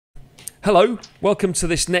Hello, welcome to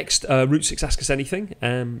this next Root6 Ask Us Anything,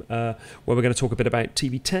 where we're going to talk a bit about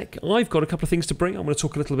TV tech. I've got a couple of things to bring. I'm going to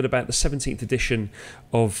talk a little bit about the 17th edition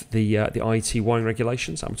of the IET wiring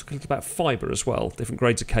regulations. I'm going to talk a little about fibre as well, different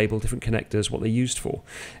grades of cable, different connectors, what they're used for.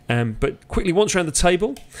 But quickly, once around the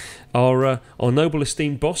table, our noble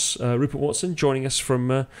esteemed boss, Rupert Watson, joining us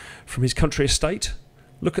from his country estate.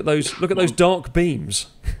 Look at those dark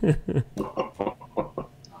beams.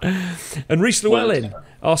 And Rhys Llewellyn,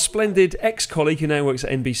 our splendid ex-colleague who now works at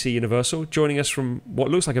NBC-Universal, joining us from what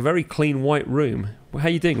looks like a very clean white room. Well, how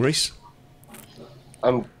are you doing, Rhys?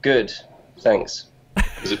 I'm good, thanks.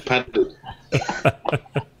 Is it padded?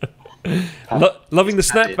 Loving the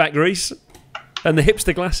snapback, Rhys, and the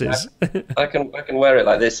hipster glasses. I can wear it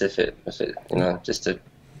like this if it just to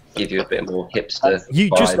give you a bit more hipster. You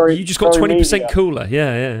just got 20% cooler,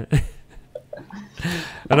 yeah.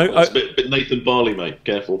 It's a bit Nathan Barley, mate.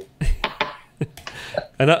 Careful.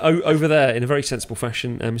 And over there, in a very sensible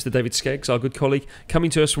fashion, Mr. David Skeggs, our good colleague,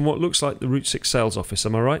 coming to us from what looks like the Root6 sales office.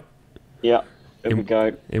 Am I right? Yeah. Here we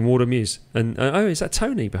go. In Watermews. And is that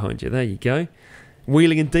Tony behind you? There you go.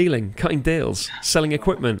 Wheeling and dealing, cutting deals, selling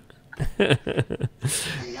equipment.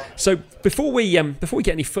 So before we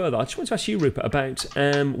get any further, I just want to ask you, Rupert, about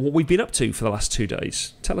what we've been up to for the last 2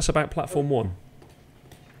 days. Tell us about Platform 1.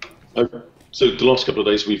 So the last couple of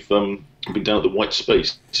days we've been down at the White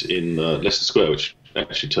Space in Leicester Square, which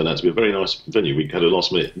actually turned out to be a very nice venue. We had a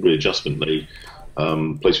last-minute readjustment. The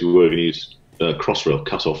place we were going to use Crossrail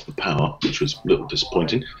cut off the power, which was a little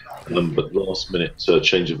disappointing. But the last-minute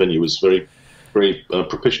change of venue was very, very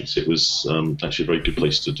propitious. It was actually a very good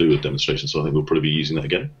place to do a demonstration, so I think we'll probably be using that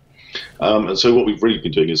again. And so what we've really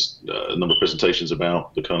been doing is a number of presentations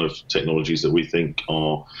about the kind of technologies that we think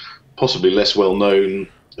are possibly less well-known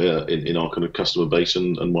in our kind of customer base,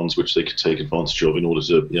 and ones which they could take advantage of in order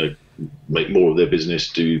to make more of their business,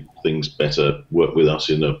 do things better, work with us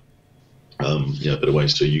in a better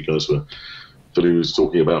ways. So you guys were, Philly was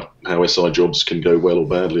talking about how SI jobs can go well or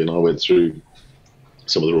badly, and I went through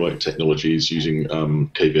some of the right technologies using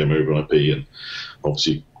KVM over IP, and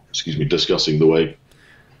obviously, discussing the way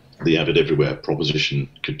the Avid Everywhere proposition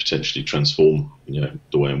could potentially transform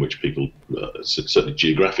the way in which people, certainly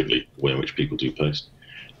geographically, the way in which people do post.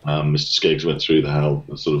 Mr. Skeggs went through how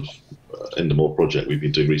the sort of Endemol project we've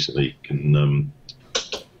been doing recently can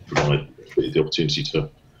provide the opportunity to,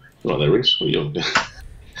 right there, Rhys, visitor.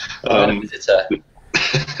 Not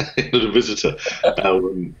a visitor.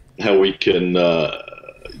 How we can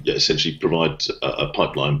essentially provide a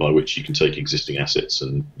pipeline by which you can take existing assets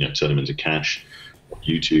and turn them into cash.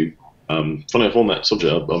 YouTube. Funny enough, on that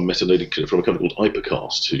subject, I met a lady from a company called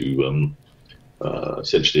Hypercast who.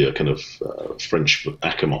 Essentially a kind of French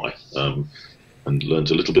Akamai, and learned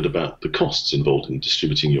a little bit about the costs involved in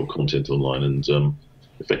distributing your content online, and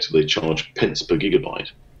effectively charge pence per gigabyte.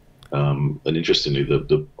 And interestingly,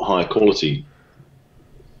 the higher quality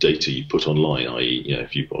data you put online, i.e.,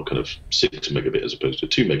 if you've got a kind of 6 megabit as opposed to a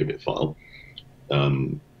 2 megabit file,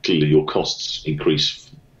 clearly your costs increase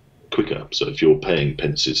quicker. So if you're paying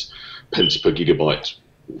pence per gigabyte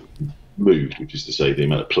moved, which is to say the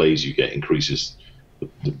amount of plays you get increases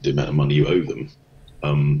the amount of money you owe them.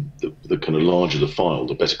 The kind of larger the file,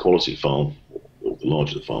 the better quality file, or the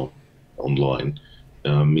larger the file online,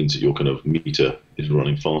 means that your kind of meter is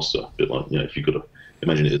running faster. A bit like, if you've got to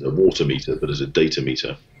imagine it as a water meter, but as a data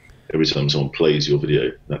meter, every time someone plays your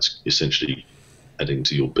video, that's essentially adding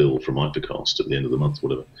to your bill from Hypercast at the end of the month,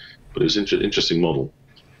 whatever. But it was an interesting model.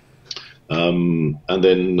 And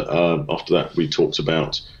then after that, we talked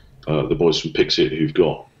about the boys from Pixit, who've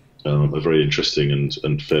got a very interesting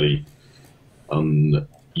and fairly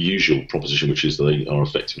unusual proposition, which is they are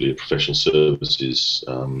effectively a professional services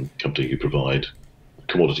company who provide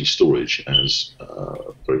commodity storage as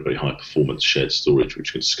very, very high performance shared storage,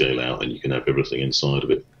 which can scale out, and you can have everything inside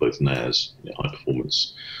of it, both NAS, high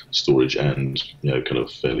performance storage, and kind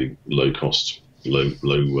of fairly low cost, low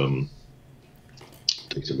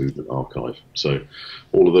data movement archive. So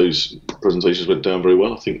all of those presentations went down very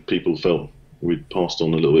well. I think people felt we'd passed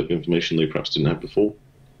on a little bit of information they perhaps didn't have before.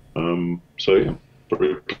 So yeah,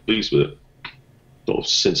 very pleased with it. A lot of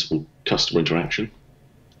sensible customer interaction,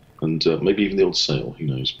 and maybe even the odd sale. Who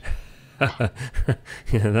knows? Yeah,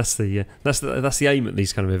 that's the aim at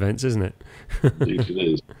these kind of events, isn't it? Indeed, it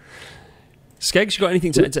is. Skeggs, you got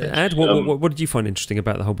anything to add? What did you find interesting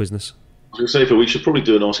about the whole business? I was going to say, we should probably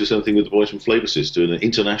do an Ask Us Anything with the boys from FlavorSys, do an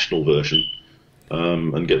international version,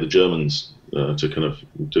 and get the Germans to kind of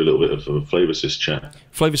do a little bit of a FlavorSys chat.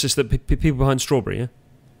 FlavorSys, the people behind Strawberry, yeah?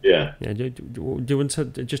 Yeah. Yeah. Do you want to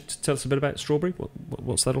just tell us a bit about Strawberry?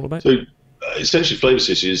 What's that all about? So essentially,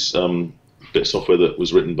 FlavorSys is bit of software that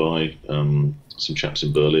was written by some chaps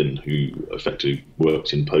in Berlin who effectively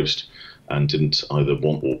worked in post and didn't either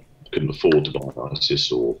want or couldn't afford to buy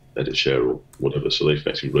ISIS or Edit Share or whatever. So they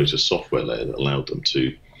effectively wrote a software layer that allowed them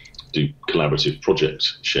to do collaborative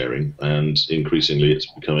project sharing, and increasingly it's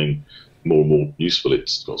becoming more and more useful.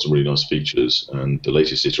 It's got some really nice features, and the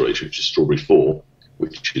latest iteration, which is Strawberry 4,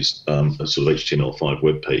 which is a sort of HTML5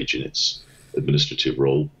 web page in its administrative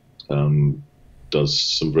role, does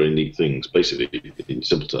some very neat things. Basically, in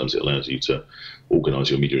simple terms, it allows you to organize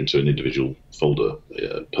your media into an individual folder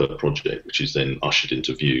per project, which is then ushered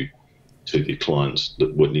into view to the client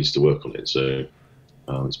that needs to work on it. So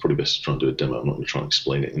it's probably best to try and do a demo. I'm not going to try and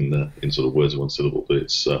explain it in sort of words of one syllable, but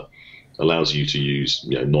it's allows you to use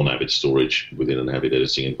non-Avid storage within an Avid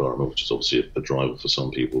editing environment, which is obviously a driver for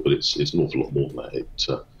some people, but it's an awful lot more than that.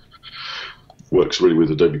 It works really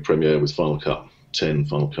with Adobe Premiere, with Final Cut 10,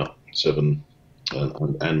 Final Cut 7,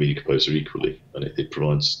 and Media Composer equally, and it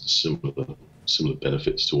provides similar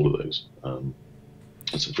benefits to all of those. And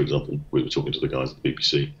so, for example, we were talking to the guys at the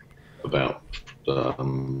BBC about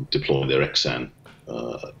deploying their XAN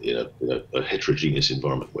in a heterogeneous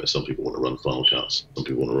environment where some people want to run Final Cuts, some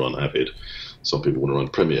people want to run Avid, some people want to run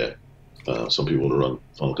Premiere, some people want to run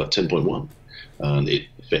Final Cut 10.1, and it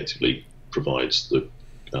effectively provides the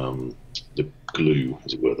glue,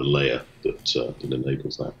 as it were, the layer that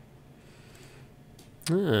enables that.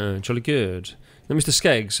 Ah, jolly good. Now, Mr.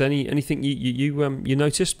 Skeggs, anything you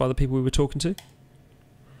noticed by the people we were talking to?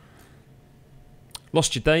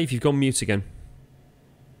 Lost you, Dave. You've gone mute again.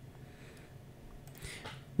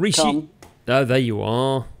 Rhys, oh, there you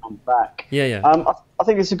are. I'm back. Yeah. I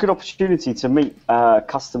think it's a good opportunity to meet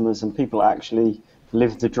customers and people that actually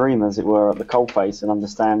live the dream, as it were, at the coalface, and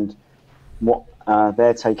understand what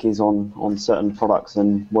their take is on certain products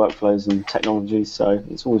and workflows and technologies. So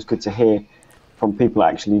it's always good to hear from people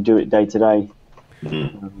that actually do it day to day.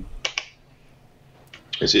 Mm-hmm.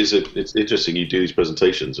 It's interesting. You do these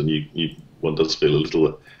presentations, and one does feel a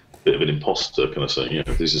little bit of an imposter, kind of saying,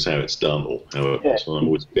 this is how it's done, or how it's done. I'm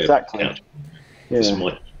always exactly. This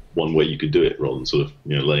might one way you could do it, rather than sort of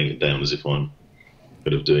laying it down as if I'm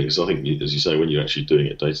kind of doing it. So I think, as you say, when you're actually doing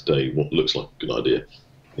it day to day, what looks like a good idea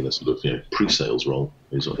in a sort of pre-sales role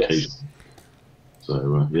is on occasion.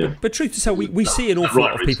 So But truth to tell, we see an awful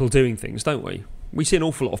lot of people doing things, don't we? We see an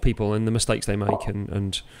awful lot of people and the mistakes they make,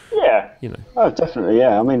 and Oh, definitely,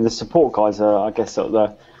 yeah. I mean, the support guys are, I guess, at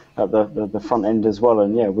the front end as well,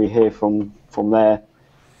 and we hear from their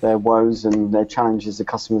woes and their challenges the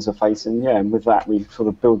customers are facing. Yeah, and with that, we sort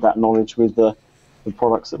of build that knowledge with the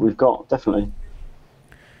products that we've got. Definitely.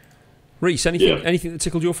 Rhys, anything that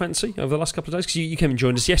tickled your fancy over the last couple of days? Because you came and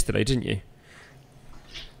joined us yesterday, didn't you?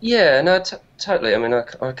 Yeah, no, totally. I mean,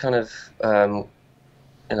 I kind of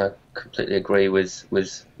completely agree with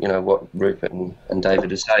what Rupert and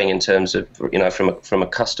David are saying in terms of from a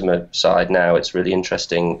customer side. Now it's really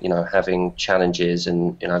interesting having challenges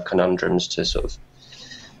and conundrums to sort of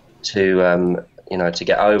to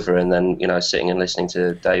get over, and then sitting and listening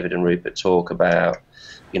to David and Rupert talk about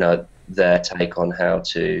their take on how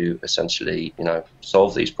to essentially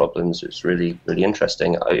solve these problems. It's really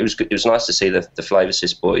interesting. It was nice to see the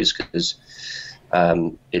Flavoursys boys, because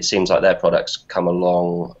it seems like their products come a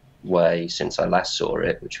long way since I last saw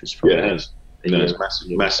it, which was probably it has.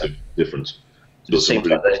 Massive difference. It seems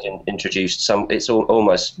like they've introduced some. It's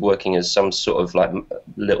almost working as some sort of like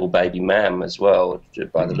little baby MAM as well,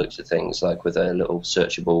 by the looks of things, like with a little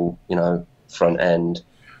searchable front end.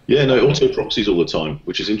 Yeah, no, auto proxies all the time,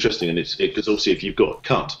 which is interesting, and it's because obviously if you've got a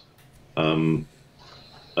cut, and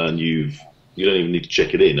you don't even need to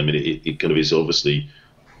check it in. I mean, it kind of is obviously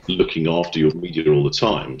looking after your media all the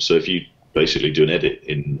time. So if you basically do an edit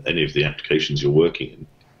in any of the applications you're working in,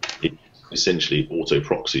 it essentially auto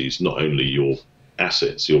proxies not only your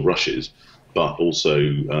assets, your rushes, but also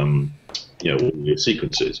all your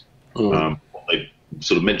sequences. What they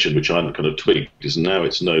sort of mentioned, which I hadn't kind of twigged, is now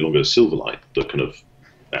it's no longer Silverlight, the kind of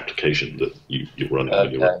application that you're running.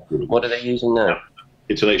 Okay. What are they using now?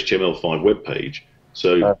 It's an HTML5 web page,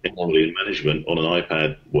 so anybody in management on an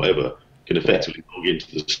iPad, whatever, can effectively log into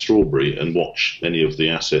the Strawberry and watch any of the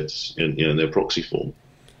assets in their proxy form.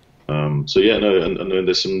 And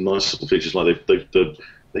there's some nice little features, like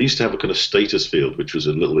they used to have a kind of status field, which was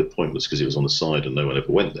a little bit pointless because it was on the side and no one ever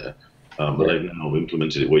went there. But they've now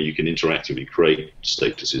implemented it where you can interactively create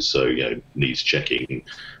statuses, so needs checking,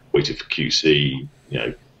 waiting for QC,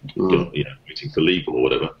 waiting for legal or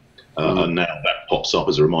whatever. And now that pops up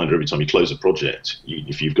as a reminder every time you close a project.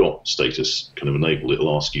 If you've got status kind of enabled,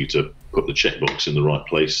 it'll ask you to put the checkbox in the right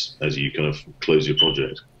place as you kind of close your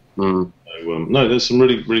project. So, no, there's some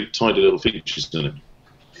really tidy little features in it.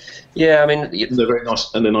 Yeah, I mean, They're very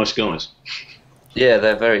nice, and they're nice guys. yeah,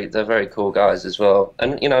 they're very cool guys as well.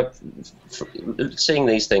 And seeing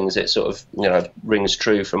these things, it sort of rings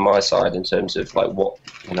true from my side in terms of like what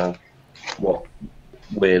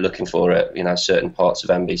we're looking for at certain parts of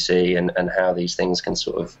NBC, and how these things can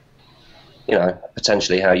sort of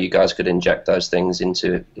potentially how you guys could inject those things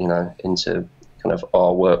into into kind of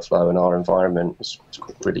our workflow and our environment. It's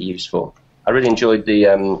really useful. I really enjoyed the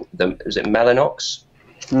was it Mellanox?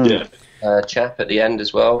 Yeah. Chap at the end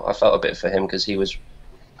as well. I felt a bit for him because he was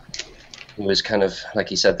kind of, like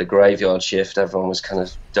he said, the graveyard shift. Everyone was kind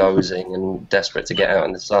of dozing and desperate to get out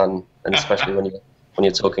in the sun, and especially when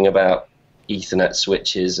you're talking about Ethernet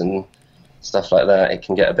switches and stuff like that, it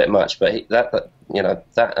can get a bit much. But that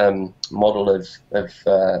model of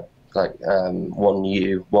like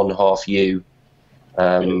 1U, 1/2 U,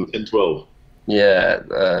 in 12.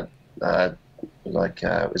 yeah,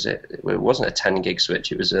 it wasn't a 10 gig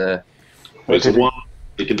switch. It was a. It's a one.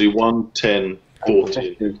 You can do 1, 10,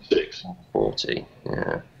 40, 6. 40.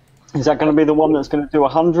 Yeah. Is that going to be the one that's going to do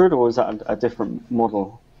 100, or is that a different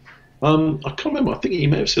model? I can't remember. I think he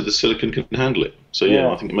may have said the silicon can handle it. So yeah,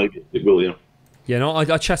 I think maybe it will. Yeah. Yeah, no,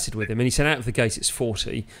 I chatted with him, and he said out of the gate it's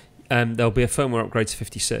 40. There'll be a firmware upgrade to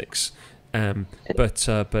 56, but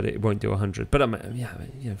it won't do 100. But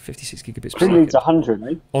 56 gigabits per It second. needs 100,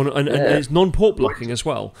 eh? And it's non-port blocking as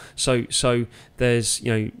well. So there's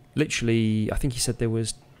literally, I think he said there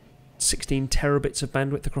was 16 terabits of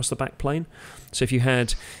bandwidth across the backplane. So if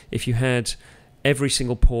you had every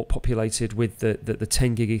single port populated with the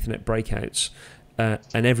 10 gig Ethernet breakouts,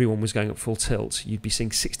 and everyone was going at full tilt, you'd be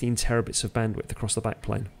seeing 16 terabits of bandwidth across the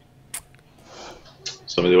backplane.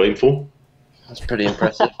 Something to aim for. That's pretty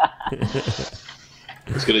impressive.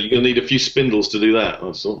 You're going to need a few spindles to do that.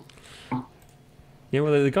 That's all. Yeah,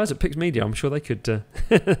 well, the guys at Pix Media, I'm sure they could. Well,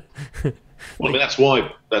 I mean, that's why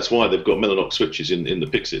they've got Mellanox switches in the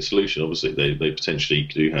Pixit solution. Obviously, they potentially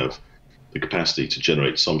do have the capacity to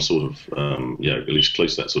generate some sort of at least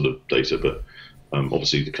close to that sort of data. But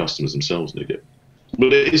obviously, the customers themselves need it.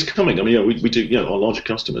 But it is coming. I mean, we do. Our larger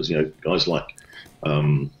customers, guys like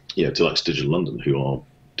Deluxe Digital London, who are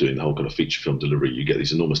doing the whole kind of feature film delivery. You get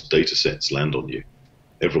these enormous data sets land on you.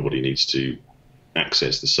 Everybody needs to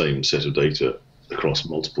access the same set of data across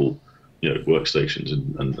multiple workstations,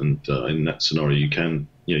 and in that scenario you can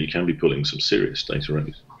be pulling some serious data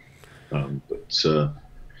rates. But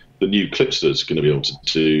the new Clipster is going to be able to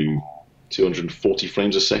do 240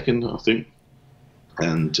 frames a second, I think,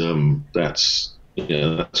 and that's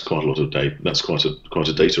quite a lot of data. That's quite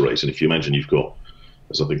a data rate. And if you imagine you've got,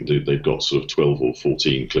 as I think they've got sort of 12 or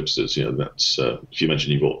 14 Clipsters, that's if you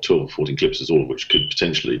imagine you've got 12 or 14 Clipsters, all of which could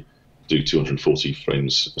potentially do 240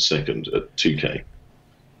 frames a second at 2K.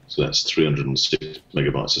 So that's 306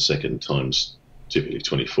 megabytes a second times typically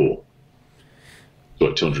 24.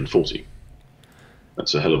 Sorry, 240.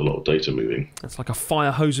 That's a hell of a lot of data moving. That's like a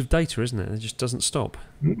fire hose of data, isn't it? It just doesn't stop.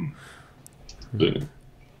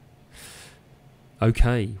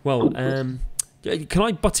 Okay, well, can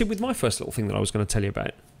I butt in with my first little thing that I was going to tell you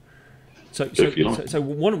about? So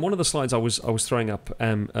one of the slides I was throwing up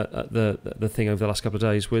at the thing over the last couple of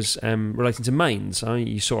days was relating to mains.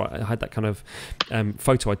 You saw I had that kind of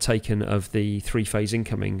photo I'd taken of the 3-phase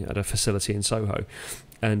incoming at a facility in Soho,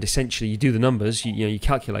 and essentially you do the numbers, you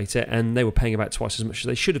calculate it, and they were paying about twice as much as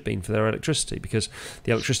they should have been for their electricity, because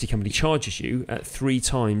the electricity company charges you at 3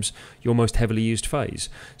 times your most heavily used phase.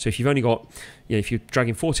 So if you've only got, if you're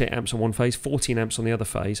dragging 48 amps on one phase, 14 amps on the other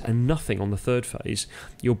phase, and nothing on the third phase,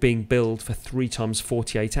 you're being billed for 3 times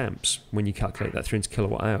 48 amps when you calculate that through into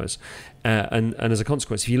kilowatt hours. And as a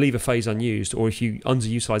consequence, if you leave a phase unused, or if you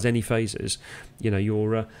underutilize any phases,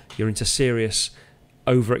 you're into serious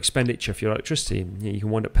over expenditure for your electricity. You can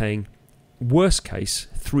wind up paying, worst case,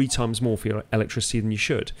 3 times more for your electricity than you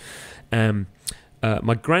should.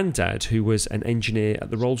 My granddad, who was an engineer at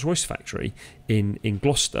the Rolls-Royce factory in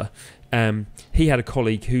Gloucester, he had a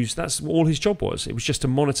colleague that's all his job was. It was just to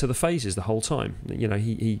monitor the phases the whole time.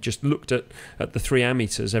 He just looked at the 3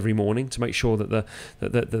 ammeters every morning to make sure that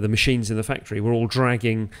the machines in the factory were all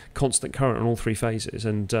dragging constant current on all 3 phases,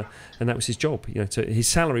 and that was his job. His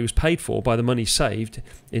salary was paid for by the money saved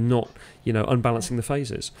in not unbalancing the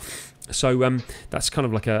phases. So that's kind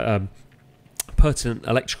of like a pertinent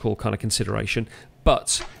electrical kind of consideration,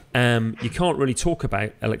 but you can't really talk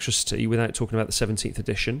about electricity without talking about the 17th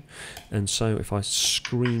edition. And so if I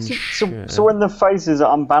screen share... So when the phases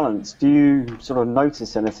are unbalanced, do you sort of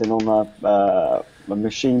notice anything on a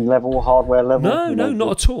machine level, hardware level? No,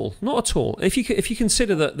 not at all. Not at all. If you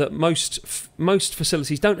consider that most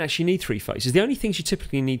facilities don't actually need three phases, the only things you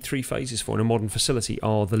typically need three phases for in a modern facility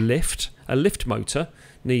are the lift. A lift motor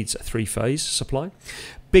needs a three-phase supply.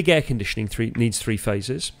 Big air conditioning needs three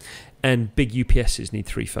phases, and big UPSs need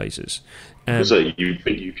three phases. Big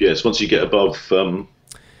UPS. Once you get above.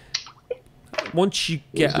 Once you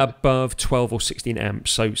get above 12 or 16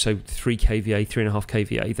 amps, so 3 kVA, 3.5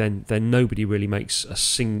 kVA, then nobody really makes a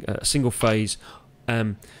single phase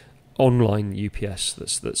online UPS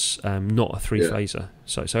that's not a three phaser.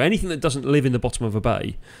 So anything that doesn't live in the bottom of a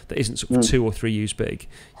bay, that isn't sort of 2 or 3 U's big,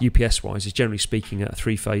 UPS wise, is generally speaking a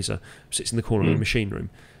three phaser, sits in the corner of the machine room.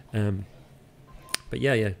 But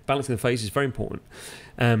balancing the phase is very important.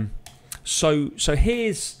 So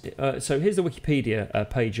here's the Wikipedia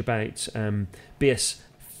page about BS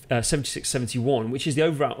 7671, which is the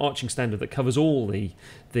overarching standard that covers all what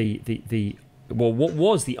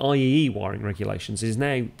was the IEE wiring regulations is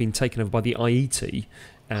now been taken over by the IET,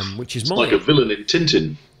 which is like a villain in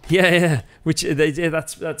Tintin. Yeah. Which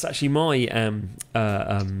that's actually my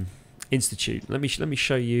institute. Let me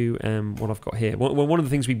show you what I've got here. One of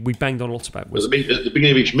the things we banged on a lot about was at the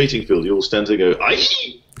beginning of each meeting field, you all stand there and go, "Aye."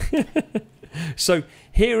 So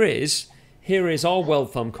here is our well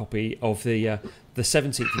thumb copy of the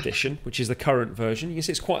 17th edition, which is the current version. You can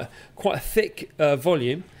see it's quite a thick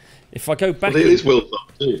volume. If I go back, it is well thumb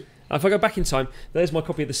too. If I go back in time, there's my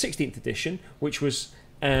copy of the 16th edition, which was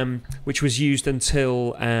used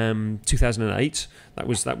until 2008. That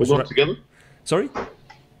was Hold them up together. Sorry.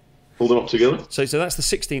 Hold them up together. So that's the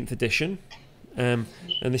 16th edition, and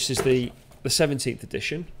this is the 17th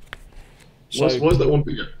edition. So, why is that one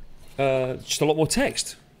bigger? Just a lot more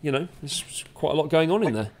text. There's quite a lot going on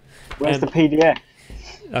in there. Where's the PDF?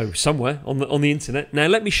 Oh, somewhere on the internet. Now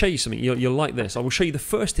let me show you something. You'll like this. I will show you the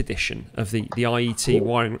first edition of the IET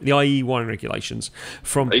wiring, the IE wiring regulations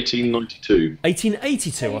from 1892.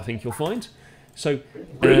 1882, I think you'll find. So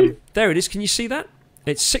Really? there it is. Can you see that?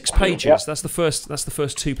 It's 6 pages. Yep. That's the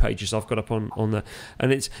first 2 pages I've got up on there.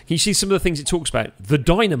 And can you see some of the things it talks about? The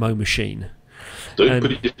dynamo machine. Don't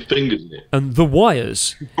put your fingers in it. And the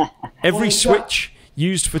wires. Every switch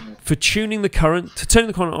used for tuning the current, to turn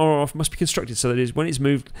the current on or off, must be constructed so that it is, when it's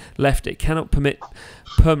moved left, it cannot permit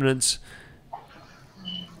permanent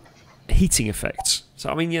heating effects. So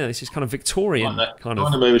I mean, this is kind of Victorian kind of.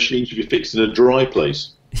 Dynamo machine should be fixed in a dry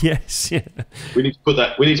place. Yes, yeah. We need to put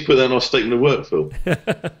that in our statement of work, Phil.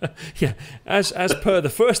 Yeah, as per the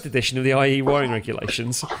first edition of the IE wiring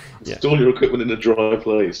regulations. Yeah. Store your equipment in a dry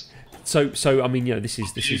place. So I mean, this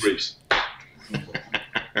is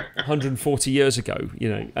 140 years ago,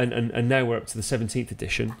 and now we're up to the 17th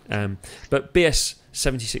edition. But BS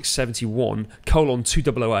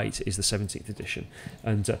 7671:2008 is the 17th edition,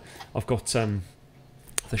 and I've got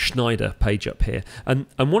the Schneider page up here, and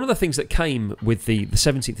one of the things that came with the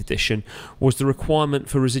 17th edition was the requirement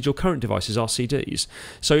for residual current devices, RCDs.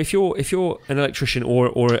 So if you're an electrician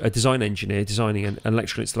or a design engineer designing an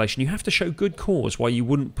electrical installation, you have to show good cause why you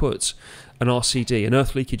wouldn't put an RCD, an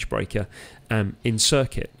earth leakage breaker, in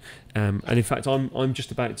circuit. And in fact, I'm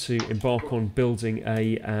just about to embark on building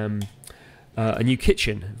a new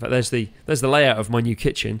kitchen. In fact, there's the layout of my new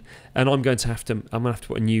kitchen, and I'm going to have to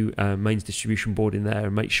put a new mains distribution board in there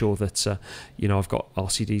and make sure that I've got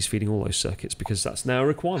RCDs feeding all those circuits, because that's now a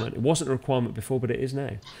requirement. It wasn't a requirement before, but it is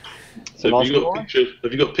now. So have you got a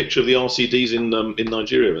picture of the RCDs in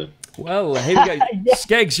Nigeria then? Well, here we go. Yeah.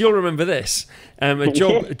 Skeggs, you'll remember this. A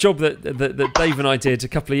job that Dave and I did a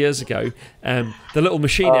couple of years ago. The little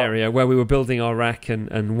machine area where we were building our rack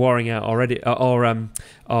and wiring out our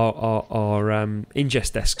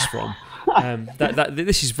ingest desks from.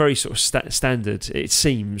 This is very sort of standard, it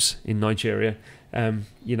seems, in Nigeria. And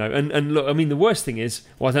look, I mean, the worst thing is,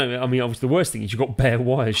 obviously the worst thing is you've got bare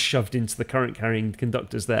wires shoved into the current carrying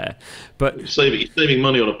conductors there. But you're saving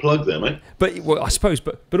money on a plug there, mate. But I suppose,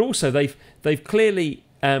 but also they've clearly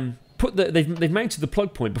they've mounted the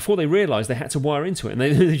plug point before they realised they had to wire into it, and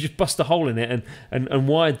they just bust a hole in it and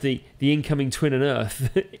wired the incoming twin and earth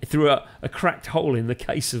through a cracked hole in the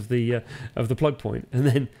case of the plug point, and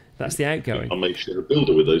then that's the outgoing. I'll make sure a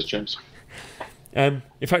builder with those chaps. In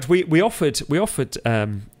fact, we offered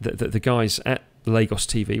the guys at Lagos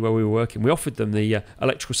TV where we were working, we offered them the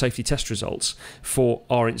electrical safety test results for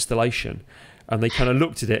our installation, and they kind of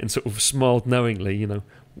looked at it and sort of smiled knowingly,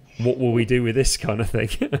 what will we do with this kind of thing?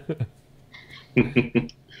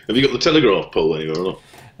 Have you got the telegraph pole anywhere or not?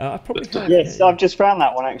 I probably have. Yes, I've just found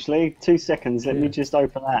that one actually. 2 seconds. Let me just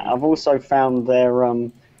open that. I've also found their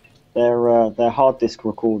hard disk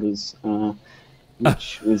recorders.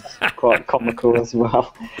 which was quite comical as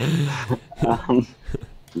well.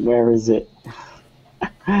 Where is it?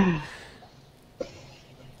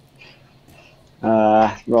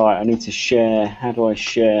 Right, I need to share. How do I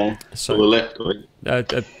share? So on the left, right?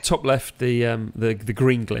 Top left, the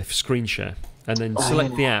green glyph, screen share, and then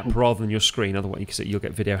select the app rather than your screen. Otherwise, because you'll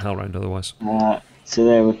get video hell round otherwise. So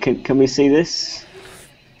there, can we see this?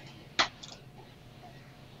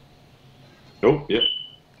 Oh, yeah.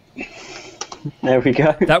 There we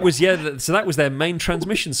go. That was so that was their main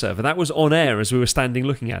transmission server. That was on air as we were standing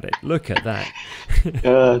looking at it. Look at that.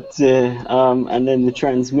 Dear. And then the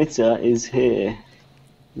transmitter is here.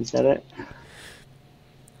 Is that it?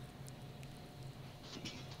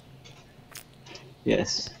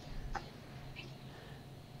 Yes.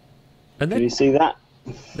 And Can you see that?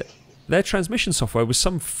 Their transmission software was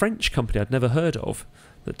some French company I'd never heard of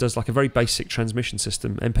that does like a very basic transmission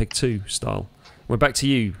system, MPEG-2 style. We're back to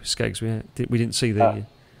you, Skeggs. We didn't see the...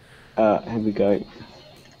 Here we go.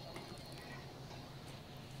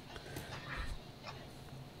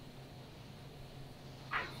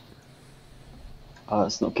 Oh,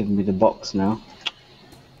 it's not giving me the box now.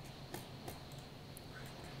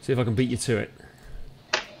 See if I can beat you to it.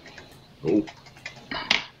 Oh.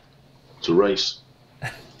 It's a race.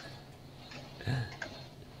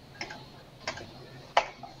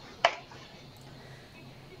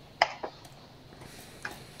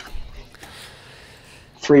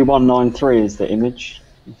 .3193 is the image.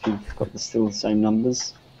 If you've got still the same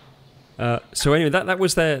numbers. So anyway, that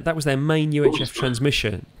was their main UHF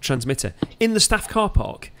transmitter in the staff car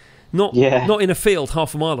park, not in a field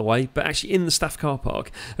half a mile away, but actually in the staff car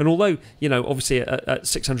park. And although obviously at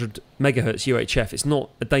 600 megahertz UHF, it's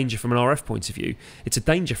not a danger from an RF point of view. It's a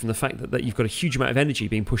danger from the fact that you've got a huge amount of energy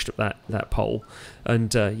being pushed up that pole,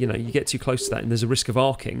 and you get too close to that, and there's a risk of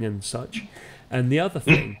arcing and such. And the other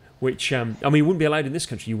thing, which wouldn't be allowed in this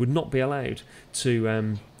country. You would not be allowed to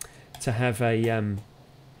have a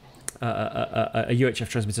UHF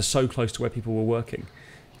transmitter so close to where people were working.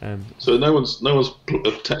 So no one's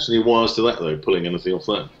attached any wires to that though, pulling anything off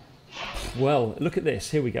that. Well, look at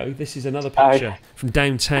this. Here we go. This is another picture from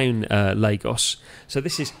downtown Lagos. So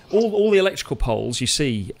this is all the electrical poles you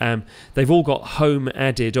see. They've all got home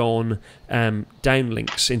added on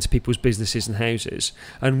downlinks into people's businesses and houses.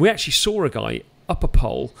 And we actually saw a guy up a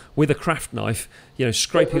pole with a craft knife,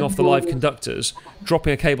 scraping off the live conductors,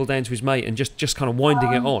 dropping a cable down to his mate, and just kind of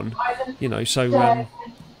winding it on. So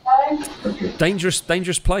dangerous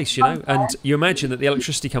place, And you imagine that the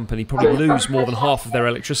electricity company probably lose more than half of their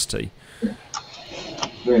electricity.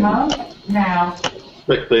 Now.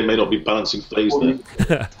 They may not be balancing phase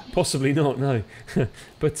there. Possibly not, no.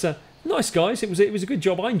 But nice guys. It was a good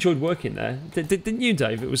job. I enjoyed working there. Didn't you,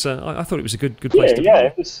 Dave? It was. I thought it was a good place to be. Yeah,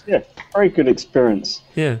 it was. Yeah, very good experience.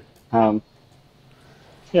 Yeah.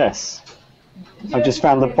 Yes. I just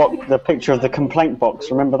found the picture of the complaint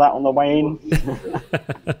box. Remember that on the way in?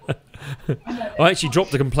 I actually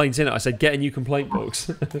dropped the complaints in it. I said, "Get a new complaint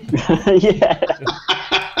box." Yeah.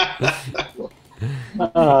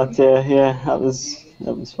 Oh dear. Yeah, that was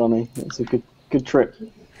funny. It was a good trip.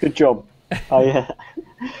 Good job. Oh yeah.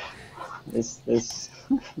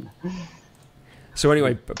 So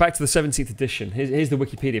anyway, back to the 17th edition. Here's the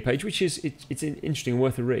Wikipedia page, which is it's interesting and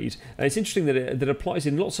worth a read. And it's interesting that it applies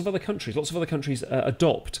in lots of other countries. Lots of other countries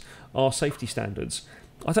adopt our safety standards.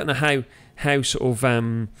 I don't know how sort of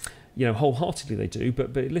wholeheartedly they do,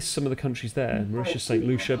 but it lists some of the countries there: Mauritius, St.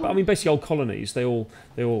 Lucia. But basically old colonies. They all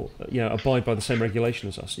abide by the same regulation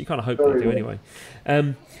as us. You kind of hope they do anyway.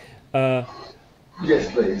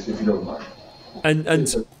 Yes, please, if you don't mind.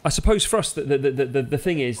 And I suppose for us, the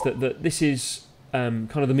thing is that this is kind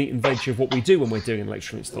of the meat and veg of what we do when we're doing an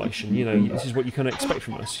electrical installation. This is what you kind of expect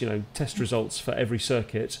from us. Test results for every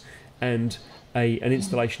circuit and an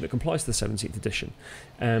installation that complies to the 17th edition.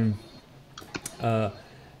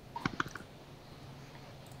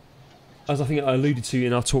 As I think I alluded to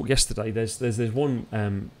in our talk yesterday, there's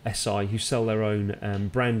one SI who sell their own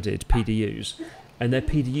branded PDUs, and their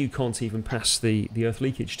PDU can't even pass the earth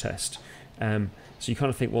leakage test. So you kind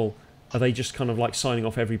of think, well, are they just kind of like signing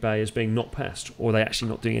off every bay as being not passed, or are they actually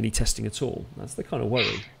not doing any testing at all? That's the kind of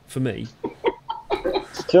worry for me.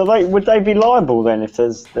 So would they be liable then if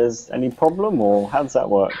there's any problem, or how does that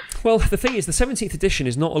work? Well, the thing is, the 17th edition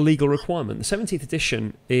is not a legal requirement. The 17th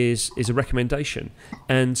edition is a recommendation,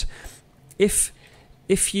 and if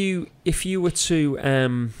you were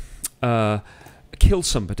to kill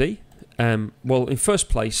somebody. Well, in first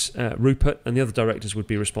place, Rupert and the other directors would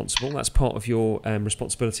be responsible. That's part of your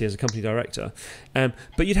responsibility as a company director.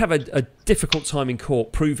 But you'd have a difficult time in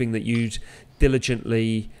court proving that you'd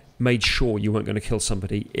diligently made sure you weren't going to kill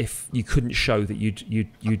somebody if you couldn't show that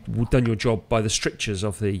you'd done your job by the strictures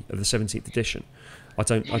of the 17th edition. I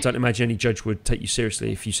don't imagine any judge would take you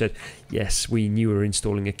seriously if you said, yes, we knew we were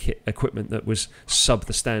installing equipment that was sub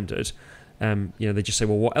the standard. They just say,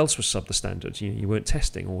 well, what else was sub the standard? You weren't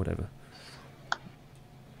testing or whatever.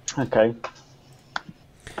 Okay.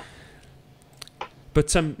 But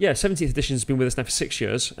 17th edition has been with us now for 6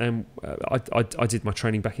 years. I did my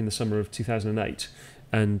training back in the summer of 2008,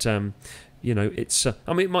 and it's.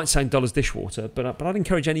 It might sound dull as dishwater, but I'd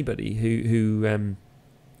encourage anybody who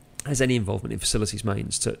has any involvement in facilities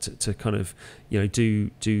mains to kind of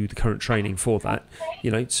do the current training for that.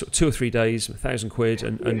 Sort of 2 or 3 days, £1,000,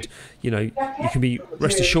 and you can be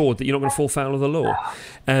rest assured that you're not going to fall foul of the law.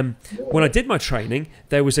 When I did my training,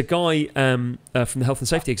 there was a guy from the health and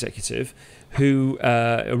safety executive who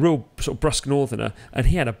a real sort of brusque northerner, and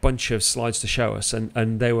he had a bunch of slides to show us,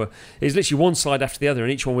 and it was literally one slide after the other,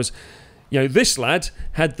 and each one was, this lad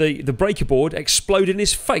had the breaker board explode in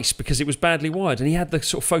his face because it was badly wired, and he had the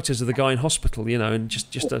sort of photos of the guy in hospital, and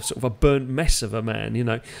just a sort of a burnt mess of a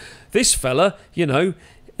man, This fella,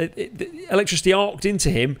 electricity arced into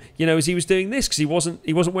him, as he was doing this because he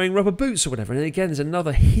wasn't wearing rubber boots or whatever. And again, there's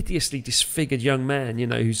another hideously disfigured young man,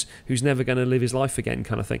 who's never going to live his life again,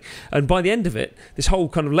 kind of thing. And by the end of it, this whole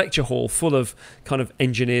kind of lecture hall full of kind of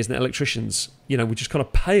engineers and electricians, were just kind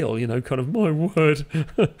of pale, kind of, my word.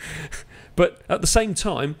 But at the same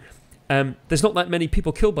time, there's not that many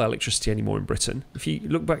people killed by electricity anymore in Britain. If you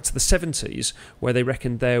look back to the 70s, where they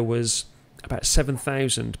reckoned there was about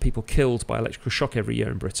 7,000 people killed by electrical shock every year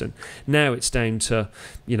in Britain. Now it's down to,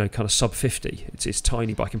 kind of sub 50. It's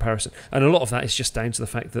tiny by comparison. And a lot of that is just down to the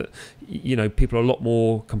fact that, people are a lot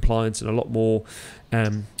more compliant and a lot more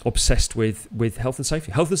obsessed with health and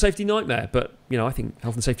safety. Health and safety nightmare, but, I think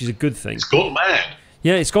health and safety is a good thing. It's gone mad.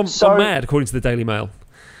 Yeah, it's gone mad, according to the Daily Mail.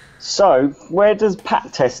 So, where does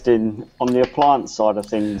PAT testing on the appliance side of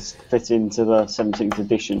things fit into the 17th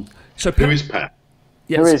edition? So who is Pat?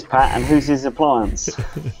 Yes. Who is Pat and who's his appliance?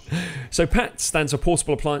 So PAT stands for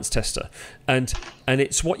Portable Appliance Tester, and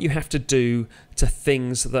it's what you have to do to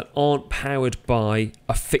things that aren't powered by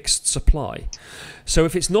a fixed supply. So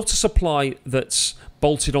if it's not a supply that's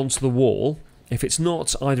bolted onto the wall, if it's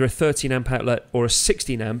not either a 13 amp outlet or a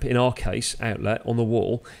 16 amp, in our case, outlet on the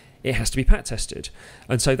wall, it has to be PAT tested.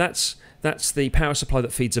 And so that's the power supply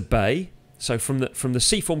that feeds a bay. So from the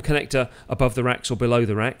C-form connector above the racks or below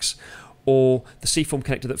the racks, or the C-form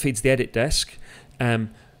connector that feeds the edit desk.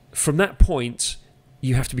 From that point,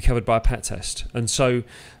 you have to be covered by a PAT test. And so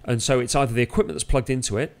it's either the equipment that's plugged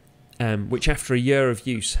into it, which after a year of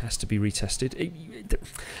use has to be retested.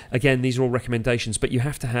 Again, these are all recommendations, but you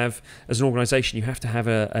have to have, as an organisation, you have to have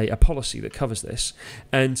a policy that covers this,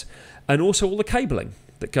 and also all the cabling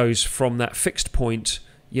that goes from that fixed point.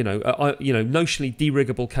 Notionally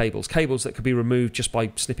deriggable cables that could be removed just by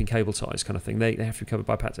snipping cable ties, kind of thing. They have to be covered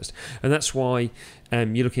by PAT test, and that's why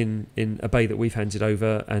you look in a bay that we've handed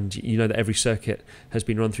over, and that every circuit has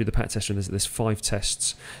been run through the PAT tester, and there's 5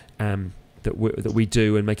 tests that we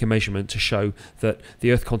do and make a measurement to show that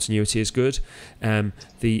the earth continuity is good,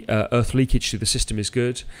 the earth leakage through the system is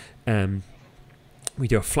good. We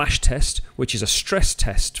do a flash test, which is a stress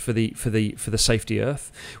test for the safety earth,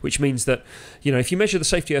 which means that if you measure the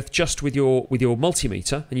safety earth just with your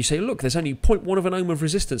multimeter and you say, look, there's only 0.1 of an ohm of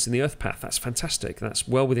resistance in the earth path, that's fantastic, that's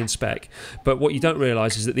well within spec. But what you don't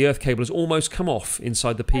realise is that the earth cable has almost come off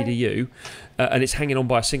inside the PDU, and it's hanging on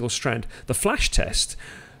by a single strand. The flash test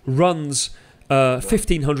runs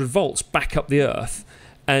 1500 volts back up the earth.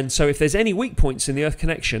 And so if there's any weak points in the earth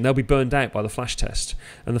connection, they'll be burned out by the flash test.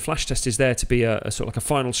 And the flash test is there to be a sort of like a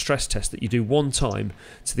final stress test that you do one time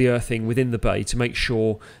to the earthing within the bay to make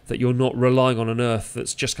sure that you're not relying on an earth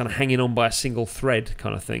that's just kind of hanging on by a single thread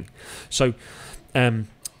kind of thing. So, go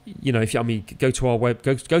to our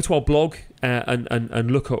go to our blog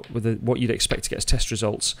and look at what you'd expect to get as test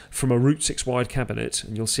results from a Root6 wired cabinet,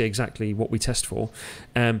 and you'll see exactly what we test for.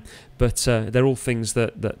 But they're all things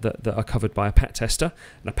that are covered by a PAT tester,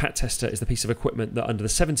 and a PAT tester is the piece of equipment that under the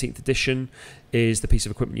 17th edition is the piece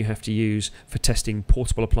of equipment you have to use for testing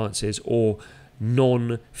portable appliances or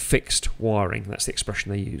non-fixed wiring. That's the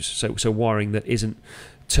expression they use. So wiring that isn't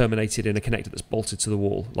terminated in a connector that's bolted to the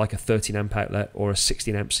wall, like a 13 amp outlet or a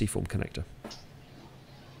 16 amp C-form connector.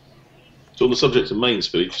 So on the subject of mains,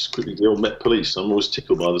 Philip, just quickly, the old Met Police, I'm always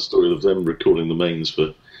tickled by the story of them recalling the mains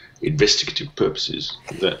for investigative purposes.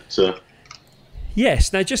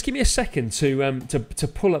 Yes. Now, just give me a second to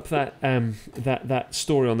pull up that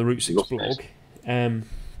story on the Root6 blog.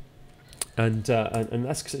 And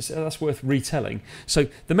that's worth retelling. So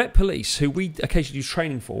the Met Police, who we occasionally do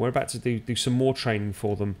training for, we're about to do some more training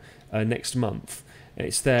for them next month.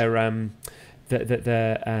 It's their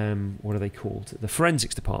what are they called? The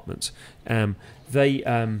forensics department. So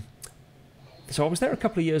I was there a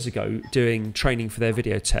couple of years ago doing training for their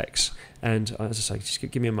video techs, and as I say, just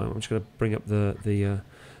give me a moment. I'm just going to bring up the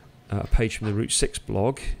page from the Root6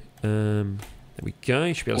 blog. There we go.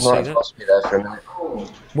 You should be able to see that. Lost me there for a minute.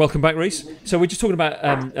 Welcome back, Rhys. So we're just talking about,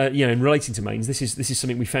 in relating to mains. This is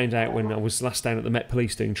something we found out when I was last down at the Met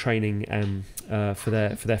Police doing training for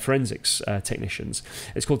their forensics technicians.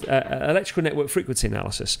 It's called electrical network frequency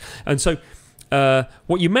analysis, and so.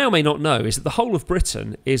 What you may or may not know is that the whole of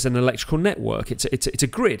Britain is an electrical network. It's a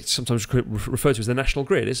grid. It's sometimes referred to as the national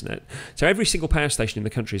grid, isn't it? So every single power station in the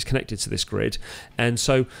country is connected to this grid. And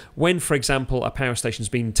so when, for example, a power station's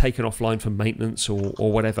been taken offline for maintenance or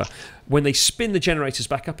whatever, when they spin the generators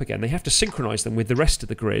back up again, they have to synchronise them with the rest of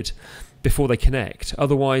the grid before they connect.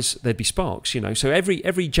 Otherwise, there'd be sparks, So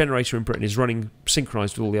every generator in Britain is running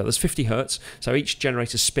synchronised with all the others, 50 hertz. So each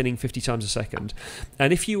generator's spinning 50 times a second.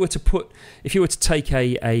 And if you were to take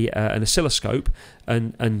an oscilloscope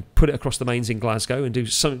and put it across the mains in Glasgow and do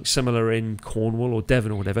something similar in Cornwall or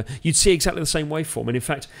Devon or whatever, you'd see exactly the same waveform. And in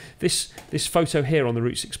fact, this photo here on the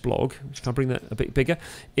Root6 blog, which can I bring that a bit bigger,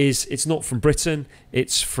 it's not from Britain,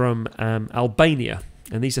 it's from Albania.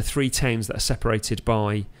 And these are three towns that are separated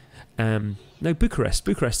by Bucharest.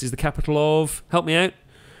 Bucharest is the capital of, help me out.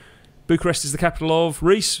 Bucharest is the capital of,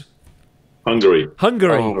 Rhys? Hungary.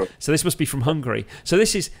 So this must be from Hungary. So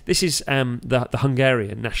this is the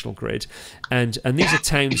Hungarian national grid, and these are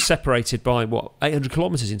towns separated by 800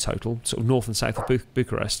 kilometres in total, sort of north and south of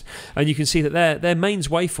Bucharest. And you can see that their mains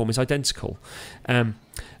waveform is identical.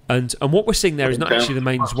 And what we're seeing there is not actually the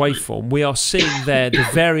mains waveform. We are seeing there the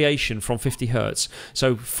variation from 50 hertz.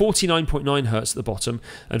 So 49.9 hertz at the bottom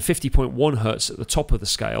and 50.1 hertz at the top of the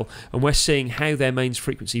scale. And we're seeing how their mains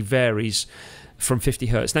frequency varies from 50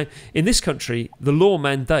 hertz. Now, in this country, the law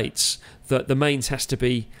mandates that the mains has to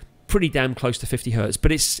be pretty damn close to 50 hertz,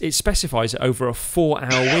 but it specifies it over a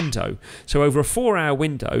 4-hour window. So over a 4-hour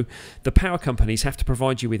window, the power companies have to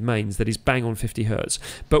provide you with mains that is bang on 50 hertz.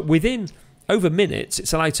 But over minutes,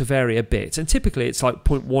 it's allowed to vary a bit, and typically it's like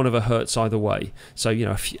 0.1 of a hertz either way. So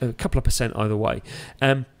a couple of percent either way.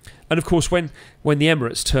 And of course, when the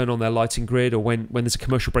Emirates turn on their lighting grid, or when there's a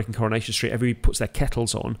commercial break in Coronation Street, everybody puts their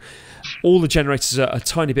kettles on. All the generators are a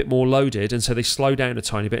tiny bit more loaded, and so they slow down a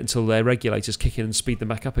tiny bit until their regulators kick in and speed them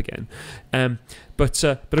back up again. But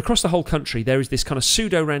across the whole country, there is this kind of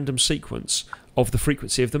pseudo-random sequence of the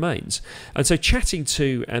frequency of the mains. And so, chatting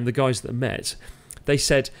to the guys that met, they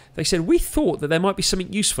said we thought that there might be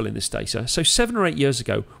something useful in this data. So 7 or 8 years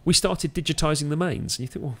ago, we started digitising the mains. And you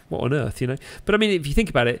think, well, what on earth, But I mean, if you think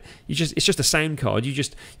about it, it's just a sound card. You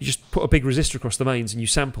just put a big resistor across the mains and you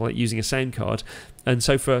sample it using a sound card. And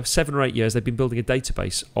so for 7 or 8 years, they've been building a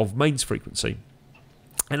database of mains frequency.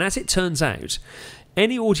 And as it turns out,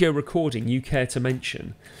 any audio recording you care to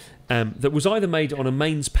mention that was either made on a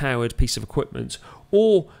mains-powered piece of equipment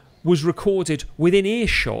or was recorded within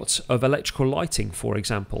earshot of electrical lighting, for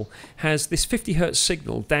example, has this 50 hertz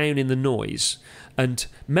signal down in the noise. And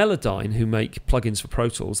Melodyne, who make plugins for Pro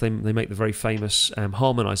Tools, they make the very famous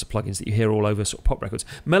harmonizer plugins that you hear all over sort of pop records.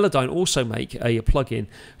 Melodyne also make a plugin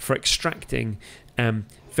for extracting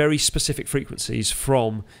very specific frequencies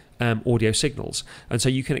from audio signals, and so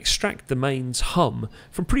you can extract the mains hum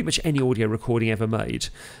from pretty much any audio recording ever made,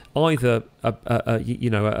 either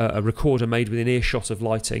a recorder made within earshot of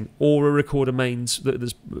lighting or a recorder mains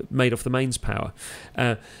that's made off the mains power,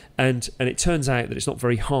 and it turns out that it's not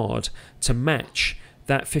very hard to match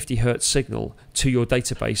that 50 hertz signal to your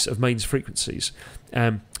database of mains frequencies.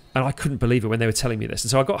 And I couldn't believe it when they were telling me this.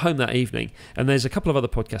 And so I got home that evening, and there's a couple of other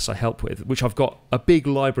podcasts I help with, which I've got a big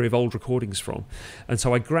library of old recordings from. And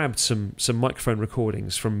so I grabbed some microphone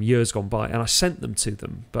recordings from years gone by, and I sent them to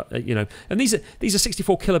them. But and these are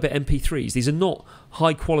 64 kilobit MP3s. These are not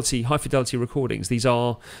high quality, high fidelity recordings. These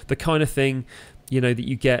are the kind of thing, that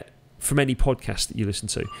you get from any podcast that you listen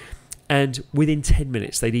to. And within 10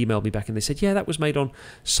 minutes, they'd emailed me back and they said, yeah, that was made on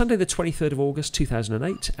Sunday the 23rd of August,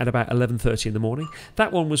 2008 at about 11:30 in the morning.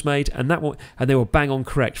 That one was made, and that one, and they were bang on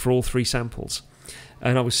correct for all 3 samples.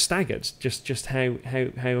 And I was staggered just how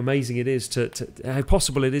amazing it is how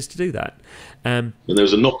possible it is to do that. And there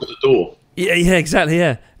was a knock at the door. Yeah, exactly,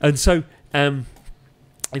 yeah. And so, in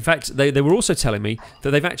fact, they were also telling me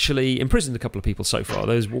that they've actually imprisoned a couple of people so far.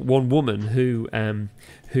 There's one woman who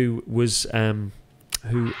was...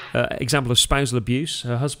 example of spousal abuse.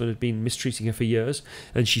 Her husband had been mistreating her for years,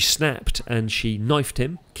 and she snapped and she knifed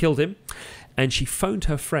him, killed him, and she phoned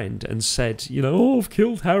her friend and said, oh, I've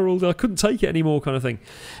killed Harold, I couldn't take it anymore, kind of thing.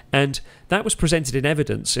 And that was presented in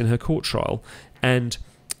evidence in her court trial, and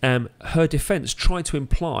her defence tried to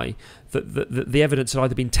imply that the evidence had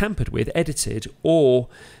either been tampered with, edited, or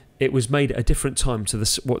it was made at a different time to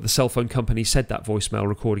what the cell phone company said that voicemail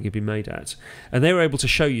recording had been made at. And they were able to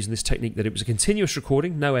show, using this technique, that it was a continuous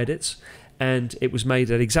recording, no edits, and it was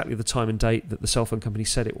made at exactly the time and date that the cell phone company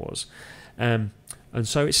said it was. And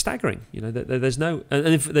so it's staggering, there's no,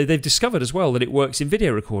 and they've discovered as well that it works in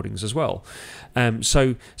video recordings as well.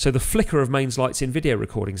 So the flicker of mains lights in video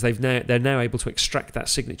recordings, they're now able to extract that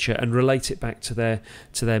signature and relate it back to their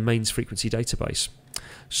mains frequency database.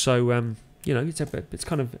 So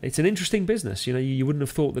it's an interesting business. You wouldn't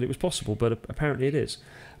have thought that it was possible, but apparently it is.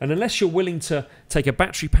 And unless you're willing to take a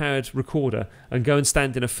battery-powered recorder and go and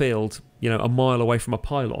stand in a field, a mile away from a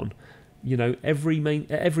pylon,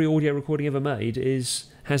 every audio recording ever made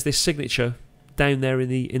has this signature down there in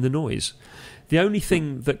the noise. The only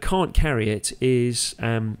thing that can't carry it is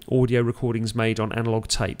audio recordings made on analog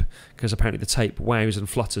tape, because apparently the tape wows and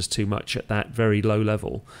flutters too much at that very low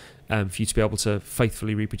level for you to be able to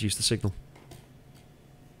faithfully reproduce the signal.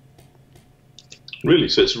 Really?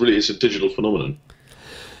 So it's a digital phenomenon?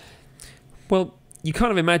 Well, you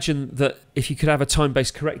kind of imagine that if you could have a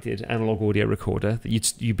time-based corrected analog audio recorder,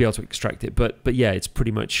 that you'd be able to extract it. But yeah, it's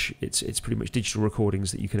pretty much digital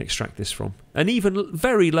recordings that you can extract this from, and even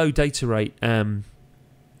very low data rate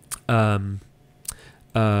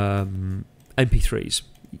MP3s.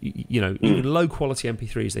 Even low quality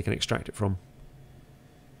MP3s they can extract it from.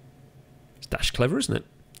 It's dash clever, isn't it?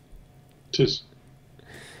 It is.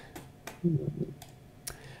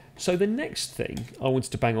 So the next thing I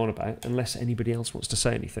wanted to bang on about, unless anybody else wants to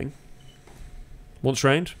say anything. Once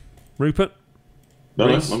round, Rupert? No,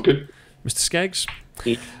 Rhys? I'm good. Mr. Skeggs?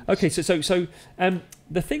 Yeah. Okay, so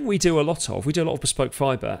the thing we do a lot of bespoke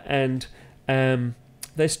fibre, and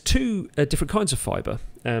there's two different kinds of fibre,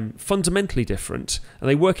 fundamentally different, and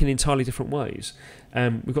they work in entirely different ways.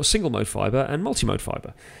 We've got single mode fibre and multi-mode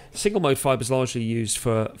fibre. Single mode fibre is largely used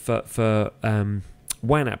for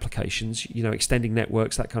WAN applications, extending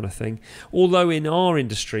networks, that kind of thing. Although in our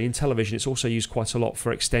industry, in television, it's also used quite a lot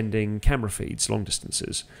for extending camera feeds, long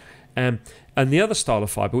distances. And the other style of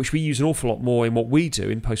fibre, which we use an awful lot more in what we do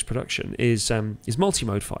in post-production, is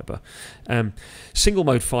multi-mode fibre. Single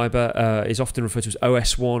mode fibre is often referred to as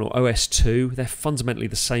OS1 or OS2. They're fundamentally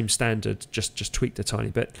the same standard, just tweaked a tiny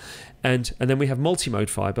bit. And then we have multi-mode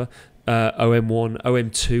fibre, OM1,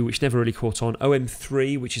 OM2, which never really caught on,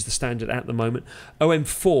 OM3, which is the standard at the moment,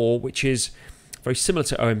 OM4, which is very similar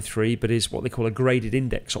to OM3, but is what they call a graded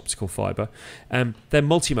index optical fibre. They're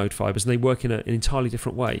multi-mode fibres, and they work in an entirely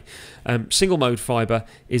different way. Single-mode fibre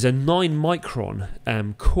is a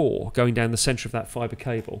 9-micron core going down the centre of that fibre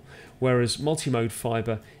cable, whereas multi-mode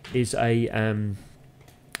fibre is a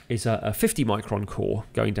 50-micron core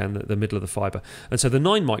going down the middle of the fibre. And so the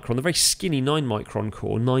 9-micron, the very skinny 9-micron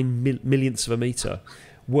core, 9 millionths of a metre,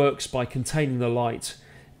 works by containing the light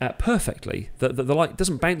perfectly. The light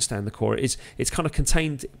doesn't bounce down the core. It's kind of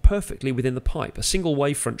contained perfectly within the pipe. A single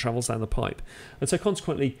wavefront travels down the pipe, and so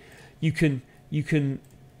consequently, you can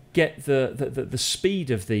get the speed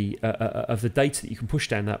of the data that you can push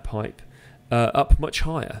down that pipe up much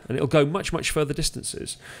higher, and it'll go much further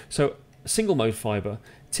distances. So single mode fibre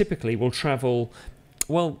typically will travel.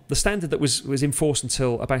 Well, the standard that was in force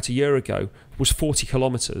until about a year ago was 40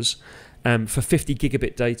 kilometres for 50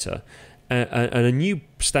 gigabit data. And a new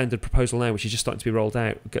standard proposal now, which is just starting to be rolled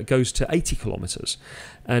out, goes to 80 kilometres.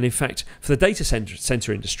 And in fact, for the data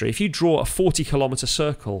centre industry, if you draw a 40-kilometre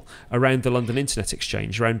circle around the London Internet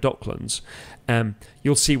Exchange, around Docklands,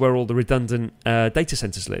 you'll see where all the redundant data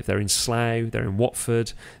centres live. They're in Slough, they're in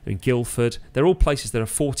Watford, they're in Guildford. They're all places that are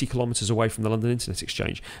 40 kilometres away from the London Internet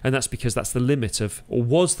Exchange. And that's because that's the limit of, or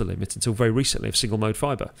was the limit until very recently, of single-mode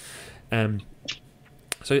fibre.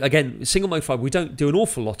 So again, single mode fibre we don't do an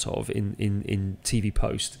awful lot of in TV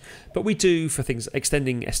post, but we do for things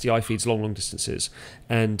extending SDI feeds long distances.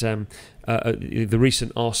 And the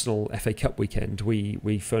recent Arsenal FA Cup weekend,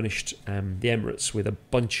 we furnished the Emirates with a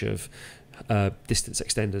bunch of distance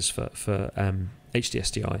extenders for HD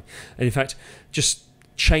SDI. And in fact, just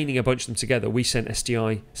chaining a bunch of them together, we sent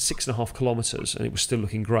SDI 6.5 kilometres, and it was still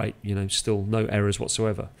looking great. Still no errors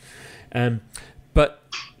whatsoever. But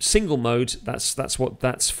single mode, that's what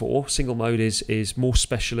that's for. Single mode is more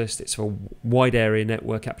specialist. It's for wide area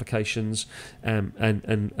network applications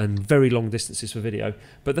and very long distances for video.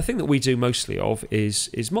 But the thing that we do mostly of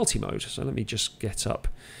is multi-mode. So let me just get up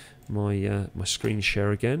my my screen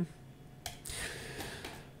share again.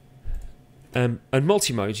 And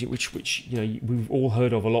multi-mode, which you know we've all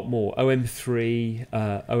heard of a lot more, OM3,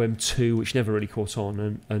 OM2, which never really caught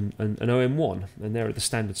on, and OM1, and there are the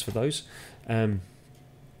standards for those.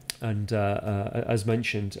 As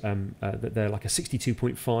mentioned, that they're like a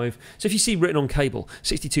 62.5. So if you see written on cable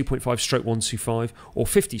 62.5/125 or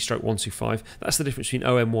 50/125, that's the difference between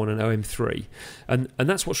OM1 and OM3, and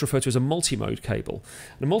that's what's referred to as a multi-mode cable.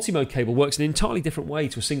 And a multi-mode cable works in an entirely different way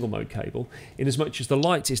to a single-mode cable, in as much as the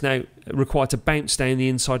light is now required to bounce down the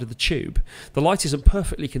inside of the tube. The light isn't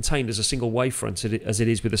perfectly contained as a single wavefront as it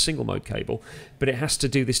is with a single-mode cable, but it has to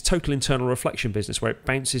do this total internal reflection business where it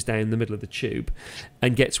bounces down the middle of the tube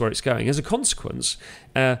and gets where it's going. As a consequence,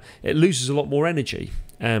 it loses a lot more energy.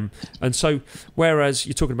 And so, whereas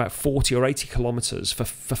you're talking about 40 or 80 kilometres for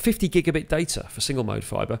 50 gigabit data for single mode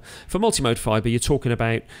fibre, for multi-mode fibre, you're talking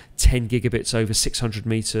about 10 gigabits over 600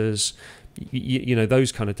 metres, you know,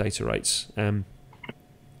 those kind of data rates.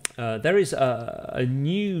 There is a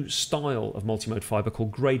new style of multi-mode fibre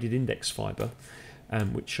called graded index fibre,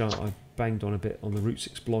 which I banged on a bit on the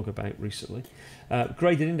Root6 blog about recently.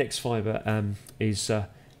 Graded index fibre is...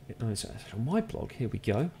 it's on my blog. Here we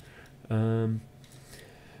go.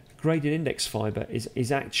 Graded index fibre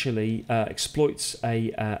is actually exploits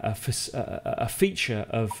a feature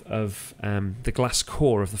of the glass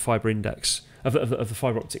core of the fibre index of the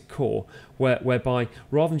fibre optic core, whereby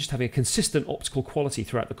rather than just having a consistent optical quality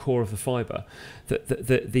throughout the core of the fibre,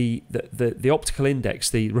 the optical index,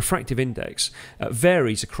 the refractive index,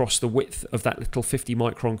 varies across the width of that little 50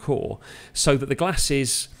 micron core, so that the glass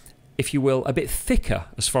is, if you will, a bit thicker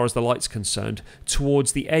as far as the light's concerned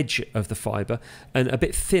towards the edge of the fibre, and a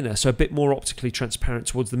bit thinner, so a bit more optically transparent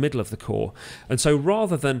towards the middle of the core. And so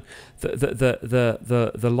rather than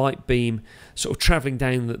the light beam sort of travelling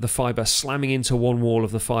down the fibre, slamming into one wall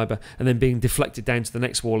of the fibre and then being deflected down to the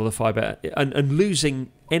next wall of the fibre and losing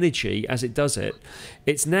energy as it does it,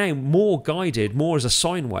 it's now more guided, more as a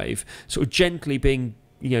sine wave, sort of gently being,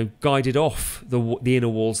 you know, guided off the inner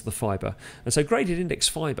walls of the fibre. And so graded index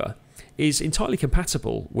fibre is entirely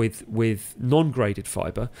compatible with non-graded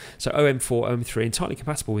fibre, so OM4, OM3, entirely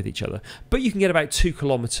compatible with each other, but you can get about 2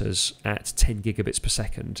 kilometres at 10 gigabits per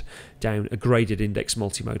second down a graded index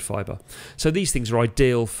multi-mode fibre. So these things are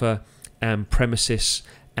ideal for premises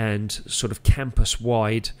and sort of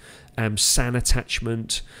campus-wide SAN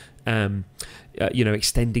attachment, you know,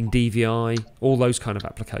 extending DVI, all those kind of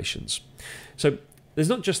applications. So there's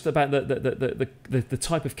not just about the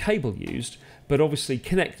type of cable used, but obviously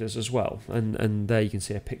connectors as well. And there you can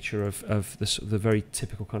see a picture of the very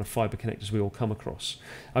typical kind of fibre connectors we all come across.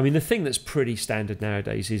 I mean, the thing that's pretty standard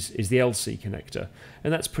nowadays is the LC connector,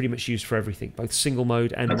 and that's pretty much used for everything, both single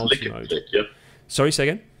mode and multi-mode. Click, yep. Sorry, say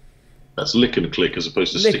again? That's lick and click as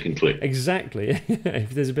opposed to stick and click. Exactly.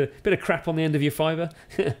 If there's a bit of crap on the end of your fibre,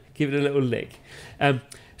 give it a little lick.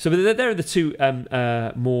 So there are the two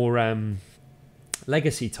more...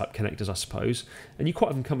 legacy type connectors, I suppose, and you quite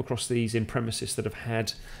often come across these in premises that have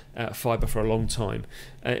had fibre for a long time.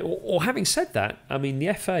 Or having said that, I mean,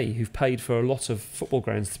 the FA, who've paid for a lot of football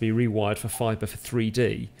grounds to be rewired for fibre for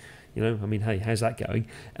 3D, you know, I mean, hey, how's that going?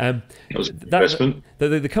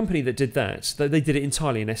 The company that did that, they did it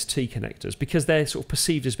entirely in ST connectors because they're sort of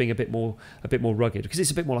perceived as being a bit more rugged, because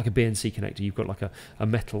it's a bit more like a BNC connector. You've got like a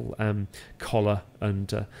metal collar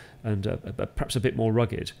and perhaps a bit more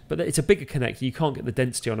rugged, but it's a bigger connector. You can't get the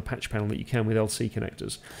density on a patch panel that you can with LC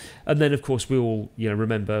connectors. And then, of course, we all, you know,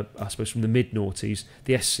 remember, I suppose, from the mid-noughties,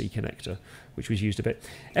 the SC connector, which was used a bit.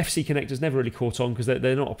 FC connectors never really caught on because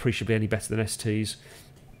they're not appreciably any better than STs.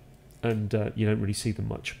 And you don't really see them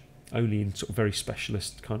much, only in sort of very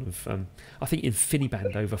specialist kind of... I think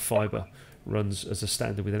InfiniBand over fibre runs as a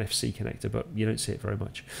standard with an FC connector, but you don't see it very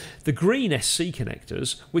much. The green SC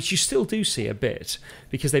connectors, which you still do see a bit,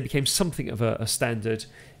 because they became something of a standard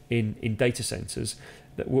in data centres,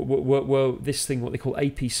 that were this thing, what they call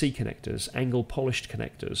APC connectors, angle polished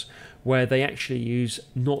connectors, where they actually use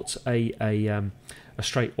not a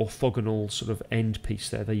straight orthogonal sort of end piece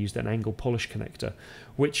there. They used an angle polish connector,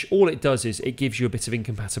 which all it does is it gives you a bit of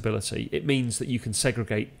incompatibility. It means that you can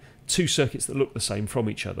segregate two circuits that look the same from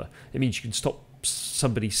each other. It means you can stop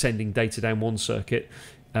somebody sending data down one circuit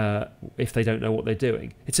if they don't know what they're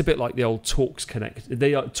doing. It's a bit like the old Torx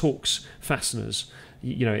Torx fasteners.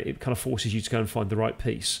 You know, it kind of forces you to go and find the right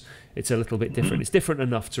piece. It's a little bit different. It's different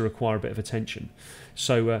enough to require a bit of attention.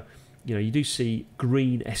 So you know, you do see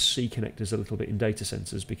green SC connectors a little bit in data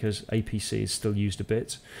centres because APC is still used a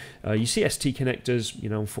bit. You see ST connectors, you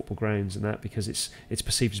know, on football grounds and that, because it's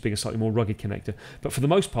perceived as being a slightly more rugged connector. But for the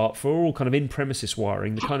most part, for all kind of in-premises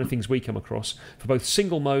wiring, the kind of things we come across for both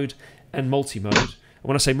single mode and multi-mode. And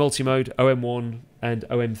when I say multi-mode, OM1 and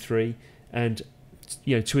OM3, and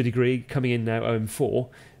to a degree, coming in now OM4,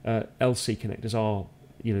 LC connectors are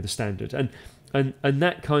the standard, and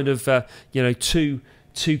that kind of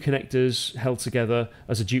two connectors held together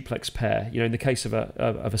as a duplex pair. In the case of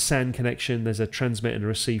a SAN connection, there's a transmit and a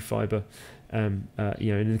receive fibre. In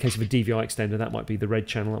the case of a DVI extender, that might be the red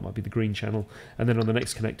channel, that might be the green channel, and then on the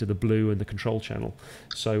next connector, the blue and the control channel.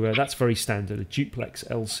 So that's very standard, a duplex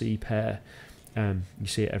LC pair. You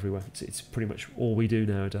see it everywhere. It's pretty much all we do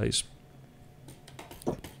nowadays.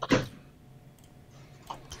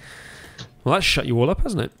 Well, that's shut you all up,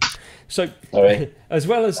 hasn't it? So, as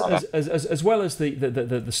well as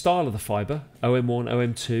the style of the fibre, OM1,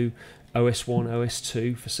 OM2, OS1,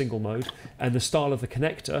 OS2 for single mode, and the style of the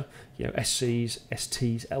connector, SCs,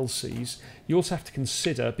 STs, LCs, you also have to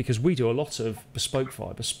consider, because we do a lot of bespoke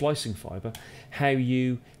fibre, splicing fibre, how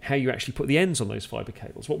you actually put the ends on those fibre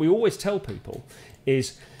cables. What we always tell people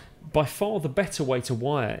is, by far the better way to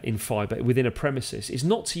wire in fibre within a premises is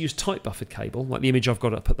not to use tight buffered cable, like the image I've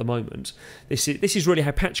got up at the moment. This is really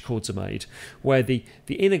how patch cords are made, where the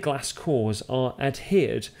inner glass cores are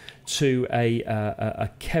adhered to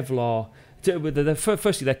a Kevlar.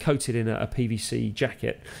 Firstly, they're coated in a PVC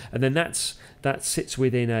jacket, and then that sits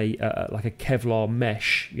within like a Kevlar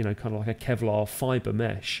mesh, kind of like a Kevlar fibre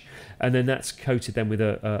mesh, and then that's coated then with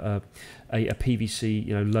a PVC,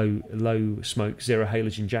 low smoke, zero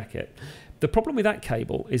halogen jacket. The problem with that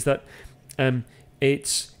cable is that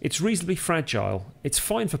it's reasonably fragile. It's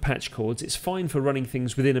fine for patch cords. It's fine for running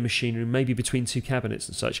things within a machine room, maybe between two cabinets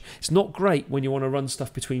and such. It's not great when you want to run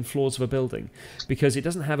stuff between floors of a building, because it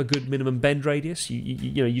doesn't have a good minimum bend radius.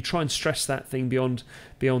 You try and stress that thing beyond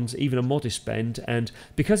even a modest bend, and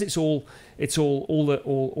because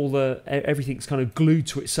everything's kind of glued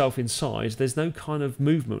to itself inside, there's no kind of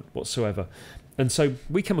movement whatsoever. And so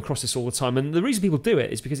we come across this all the time, and the reason people do it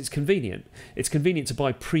is because it's convenient. It's convenient to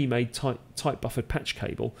buy pre-made tight buffered patch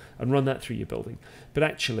cable and run that through your building. But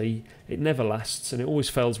actually, it never lasts, and it always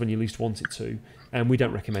fails when you least want it to, and we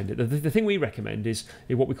don't recommend it. The thing we recommend is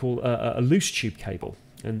what we call a loose tube cable.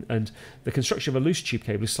 And the construction of a loose tube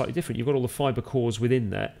cable is slightly different. You've got all the fibre cores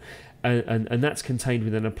within that, and that's contained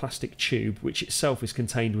within a plastic tube, which itself is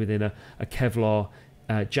contained within a Kevlar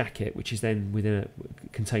jacket, which is then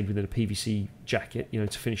contained within a PVC jacket,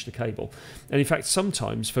 to finish the cable. And in fact,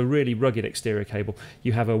 sometimes for really rugged exterior cable,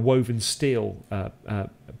 you have a woven steel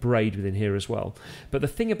braid within here as well. But the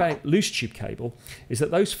thing about loose tube cable is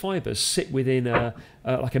that those fibres sit within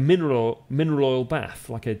like a mineral oil bath,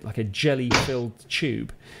 like a jelly-filled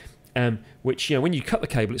tube. Which, when you cut the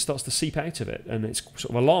cable, it starts to seep out of it, and it's sort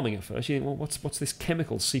of alarming at first. You think, well, what's this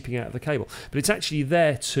chemical seeping out of the cable? But it's actually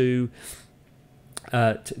there to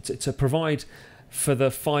provide for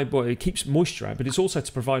the fibre. It keeps moisture out, but it's also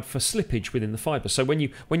to provide for slippage within the fibre. So when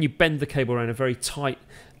you bend the cable around a very tight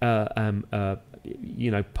part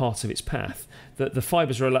of its path, that the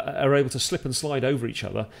fibres are able to slip and slide over each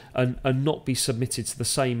other and not be submitted to the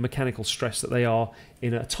same mechanical stress that they are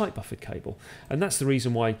in a tight buffered cable. And that's the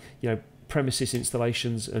reason why premises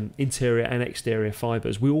installations and interior and exterior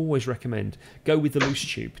fibres, we always recommend go with the loose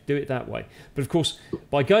tube, do it that way. But of course,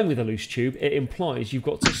 by going with a loose tube, it implies you've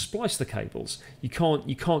got to splice the cables. You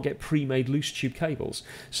can't get pre-made loose tube cables.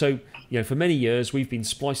 So for many years we've been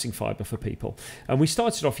splicing fibre for people, and we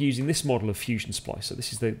started off using this model of fusion splicer.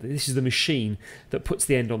 This is the machine that puts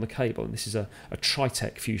the end on the cable, and this is a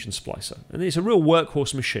Tritech fusion splicer, and it's a real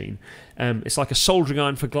workhorse machine. It's like a soldering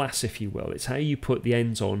iron for glass, if you will. It's how you put the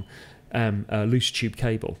ends on a loose tube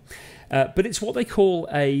cable, but it's what they call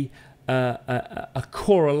a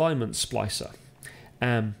core alignment splicer,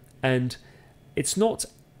 and it's not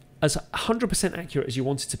as 100% accurate as you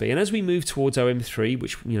want it to be. And as we move towards OM3,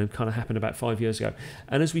 which kind of happened about 5 years ago,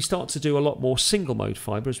 and as we start to do a lot more single mode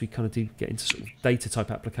fibre, as we kind of do get into sort of data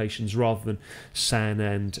type applications rather than SAN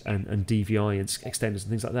and DVI and extenders and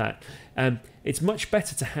things like that, it's much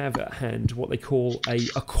better to have at hand what they call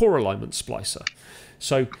a core alignment splicer.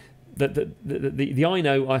 So the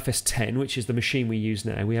INO IFS 10, which is the machine we use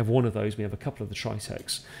now, we have one of those, we have a couple of the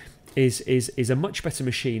Tritechs, is a much better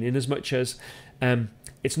machine in as much as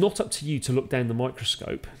it's not up to you to look down the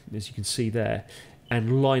microscope, as you can see there,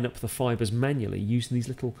 and line up the fibres manually using these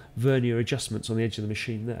little vernier adjustments on the edge of the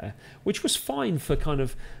machine there, which was fine for kind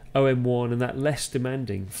of OM1 and that less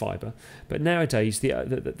demanding fibre. But nowadays,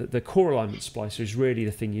 the core alignment splicer is really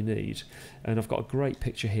the thing you need, and I've got a great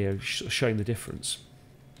picture here showing the difference.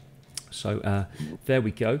 So there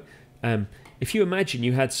we go. If you imagine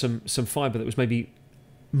you had some fibre that was maybe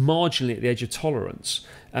marginally at the edge of tolerance,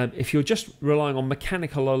 if you're just relying on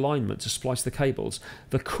mechanical alignment to splice the cables,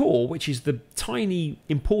 the core, which is the tiny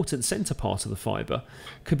important centre part of the fibre,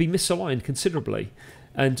 could be misaligned considerably.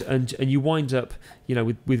 and you wind up,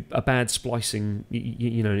 with a bad splicing,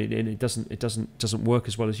 and it doesn't work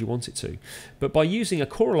as well as you want it to. But by using a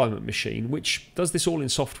core alignment machine, which does this all in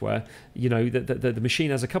software, the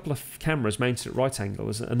machine has a couple of cameras mounted at right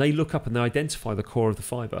angles, and they look up and they identify the core of the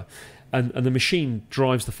fibre. And the machine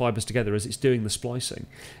drives the fibres together as it's doing the splicing.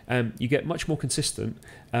 You get much more consistent,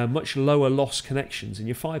 much lower loss connections in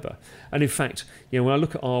your fibre. And in fact, when I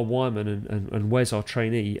look at our wireman and Wes, our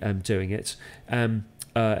trainee, doing it,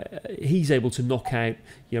 he's able to knock out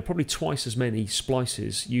probably twice as many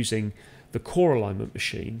splices using the core alignment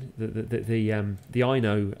machine, the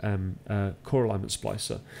INO core alignment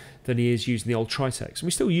splicer, than he is using the old Tritex. And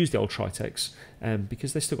we still use the old Tritex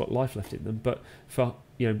because they've still got life left in them. But for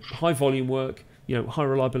high volume work, high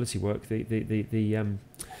reliability work, the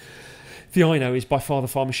INO is by far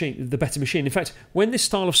the better machine. In fact, when this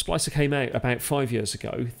style of splicer came out about 5 years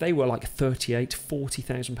ago, they were like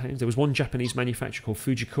 £40,000. There was one Japanese manufacturer called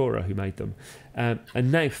Fujikura who made them,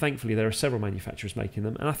 and now thankfully there are several manufacturers making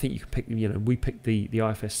them. And I think you can pick. We picked the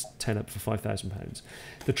IFS 10 up for £5,000.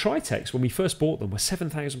 The Tritex, when we first bought them, were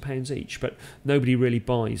 £7,000 each, but nobody really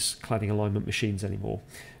buys cladding alignment machines anymore.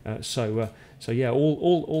 So yeah,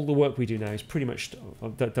 all the work we do now is pretty much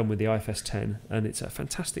done with the IFS 10, and it's a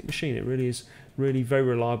fantastic machine. It really is, really very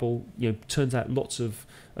reliable. Turns out lots of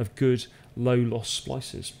good low loss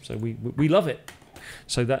splices. So we love it.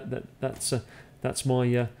 So that's my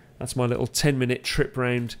little 10-minute trip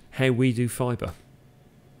round how we do fibre.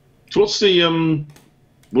 So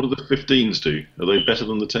what do the 15s do? Are they better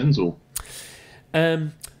than the 10s or?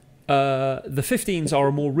 The 15s are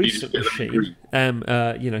a more recent machine.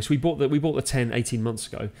 So we bought the 10 18 months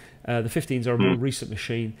ago. The 15s are a more recent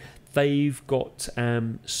machine. They've got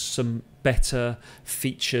some better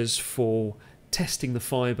features for testing the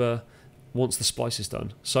fibre once the splice is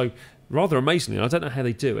done. So rather amazingly, I don't know how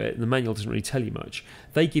they do it, and the manual doesn't really tell you much,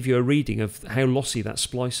 they give you a reading of how lossy that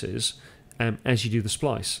splice is as you do the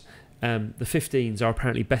splice. The 15s are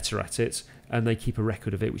apparently better at it, and they keep a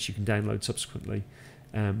record of it, which you can download subsequently.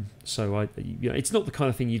 So it's not the kind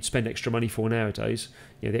of thing you'd spend extra money for nowadays,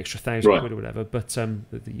 the extra £1,000 quid or whatever. But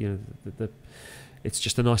it's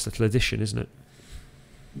just a nice little addition, isn't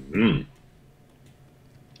it?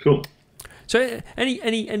 Cool. So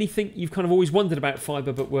anything you've kind of always wondered about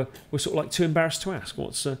fibre, but we're sort of like too embarrassed to ask?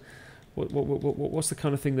 What's the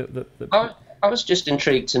kind of thing that I was just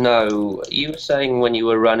intrigued to know. You were saying when you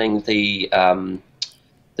were running the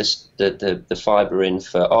fibre in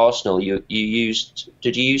for Arsenal, did you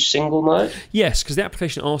use single mode? Yes, because the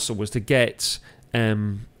application at Arsenal was to get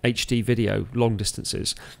HD video long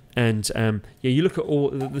distances, and you look at all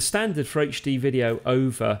the standard for HD video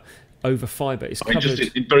over fibre is covered.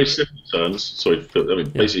 Just in very simple terms,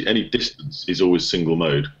 basically any distance is always single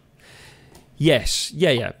mode. Yes,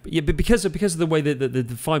 but because of the way that the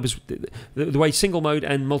fibres, the way single mode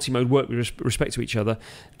and multi-mode work with respect to each other,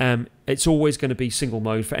 it's always going to be single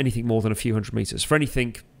mode for anything more than a few hundred metres, for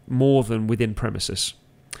anything more than within premises.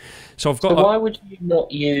 So why would you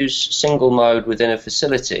not use single mode within a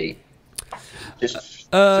facility?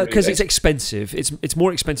 Because it's expensive. It's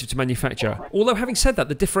more expensive to manufacture. Although having said that,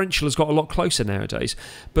 the differential has got a lot closer nowadays.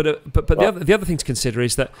 But the other thing to consider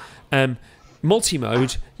is that.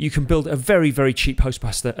 Multi-mode, you can build a very, very cheap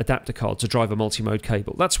host-bus adapter card to drive a multi-mode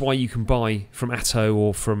cable. That's why you can buy from Atto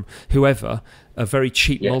or from whoever a very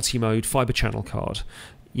cheap multi-mode fibre channel card.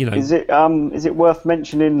 Is it worth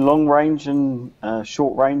mentioning long range and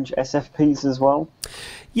short range SFPs as well?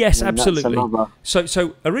 Yes, absolutely.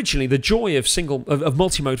 So originally the joy of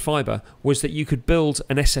multi-mode fibre was that you could build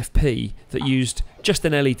an SFP that used just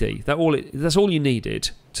an LED. That's all you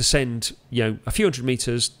needed to send a few hundred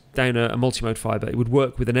metres down a multi-mode fibre. It would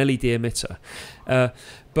work with an LED emitter.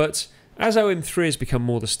 But as OM3 has become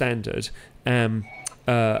more the standard,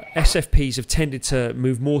 SFPs have tended to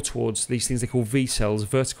move more towards these things they call V-cells,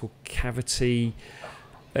 vertical cavity.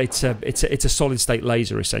 It's a solid state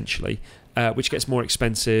laser essentially. Which gets more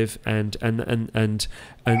expensive, and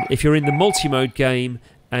if you're in the multi-mode game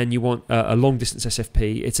and you want a long distance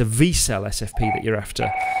SFP, it's a V-cell SFP that you're after.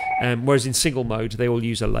 Whereas in single mode, they all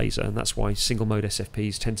use a laser, and that's why single mode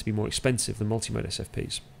SFPs tend to be more expensive than multi-mode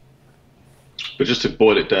SFPs. But just to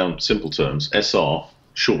boil it down, simple terms: SR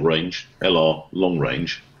short range, LR long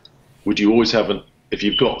range. Would you always have if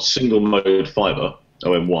you've got single mode fibre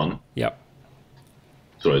OM1? Yep.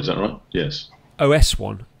 Sorry, is that right? Yes.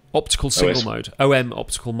 OS1. Optical single mode, OM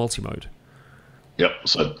optical multi-mode. Yep,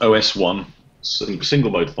 so OS1,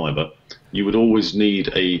 single mode fibre, you would always need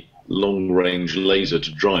a long-range laser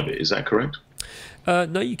to drive it, is that correct?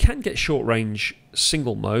 No, you can get short-range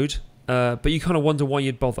single mode, but you kind of wonder why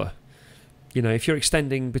you'd bother. you know, if you're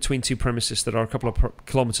extending between two premises that are a couple of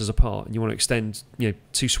kilometres apart, and you want to extend, you know,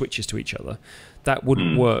 two switches to each other, that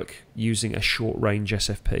wouldn't work using a short-range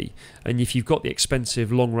SFP. And if you've got the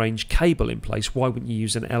expensive long-range cable in place, why wouldn't you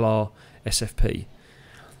use an LR SFP?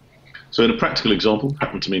 So in a practical example,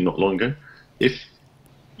 happened to me not long ago, if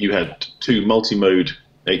you had two multi-mode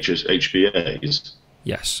HBAs,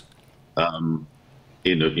 yes, in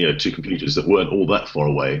two computers that weren't all that far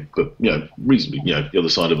away, but reasonably the other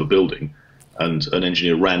side of a building, and an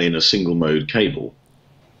engineer ran in a single mode cable,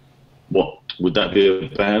 what would that be a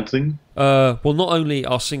bad thing? Well, not only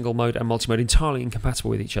are single mode and multi-mode entirely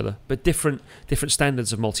incompatible with each other, but different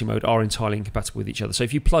standards of multi-mode are entirely incompatible with each other. So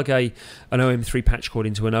if you plug an OM3 patch cord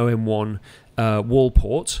into an OM1 wall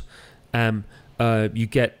port, you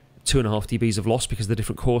get 2.5 dBs of loss because of the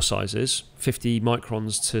different core sizes, 50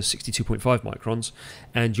 microns to 62.5 microns,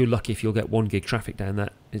 and you're lucky if you'll get 1 gig traffic down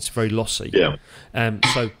that. It's very lossy. Yeah.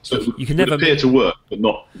 So you can it never appear to work, but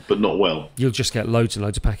not well. You'll just get loads and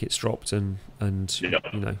loads of packets dropped, and Yeah.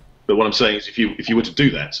 you know. But what I'm saying is, if you were to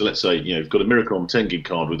do that, so let's say you've got a Miracom 10 gig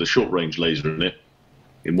card with a short range laser in it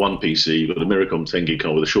in one PC, you've got a Miracom 10 gig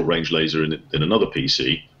card with a short range laser in another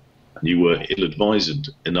PC, and you were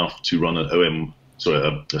ill-advised enough to run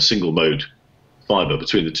a single mode fibre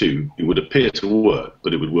between the two, it would appear to work,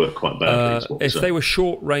 but it would work quite badly. If they were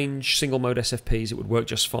short-range single-mode SFPs, it would work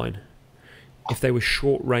just fine. If they were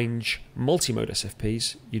short-range multi-mode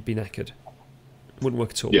SFPs, you'd be knackered. It wouldn't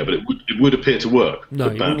work at all. Yeah, but it would appear to work. No,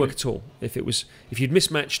 it wouldn't work at all. If you'd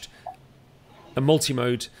mismatched a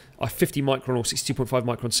multi-mode, a 50 micron or 62.5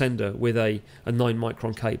 micron sender with a 9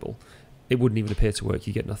 micron cable, it wouldn't even appear to work.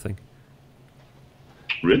 You get nothing.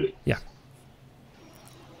 Really? Yeah.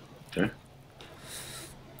 Okay.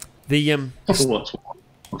 I'm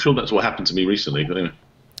sure that's what happened to me recently. But anyway.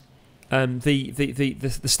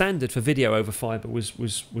 The standard for video over fibre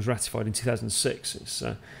was ratified in 2006. It's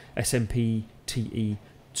SMP TE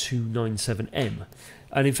 297M,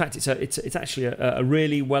 and in fact it's actually a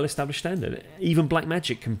really well established standard. Even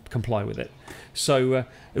Blackmagic can comply with it. So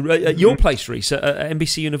at your place, Rhys, at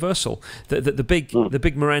NBC-Universal, the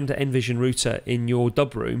big Miranda Envision router in your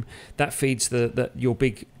dub room that feeds your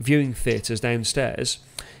big viewing theatres downstairs.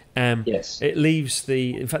 Yes. It leaves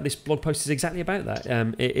in fact, this blog post is exactly about that.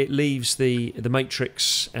 It leaves the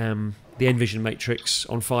matrix, the Envision matrix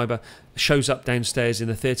on fibre, shows up downstairs in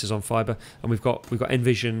the theatres on fibre, and we've got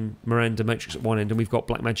Envision Miranda matrix at one end, and we've got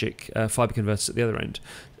Blackmagic fibre converters at the other end.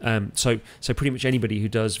 So pretty much anybody who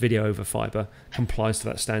does video over fibre complies to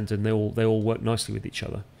that standard, and they all work nicely with each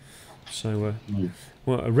other. So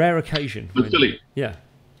well, a rare occasion. Billy, yeah.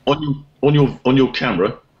 On your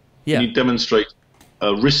camera, yeah. Can you demonstrate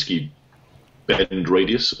a risky bend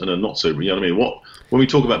radius and a not so? You know what I mean? When we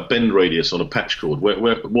talk about bend radius on a patch cord, what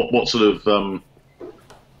sort of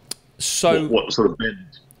what sort of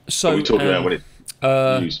bend are we talking about when it's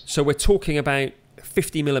used? So we're talking about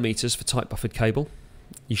 50 millimeters for tight buffered cable.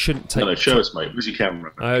 You shouldn't take. No, show us, mate. Where's your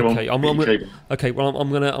camera? Okay, Come on, okay. Well, I'm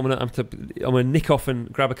gonna nick off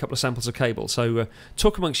and grab a couple of samples of cable. So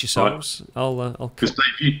talk amongst yourselves. Right. I'll. Because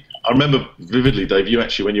Dave, I remember vividly, Dave. You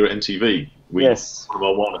actually, when you were at NTV, we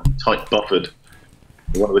tight buffered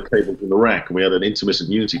one of the cables in the rack, and we had an intermittent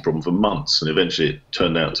unity problem for months. And eventually, it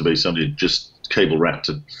turned out to be somebody had just cable wrapped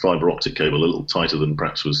a fibre optic cable a little tighter than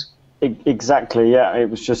perhaps was. Exactly, yeah. It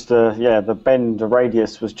was just the bend, the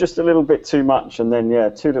radius was just a little bit too much, and then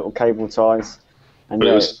two little cable ties. And but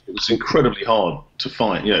it was incredibly hard to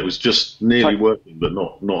find. Yeah, it was just nearly working, but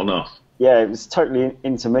not enough. Yeah, it was totally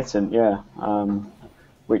intermittent. Yeah,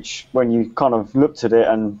 which when you kind of looked at it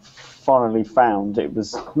and finally found, it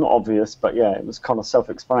was not obvious, but yeah, it was kind of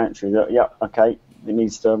self-explanatory that okay, it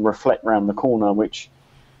needs to reflect round the corner, which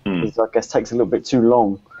is, I guess, takes a little bit too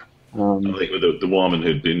long. I think with the wireman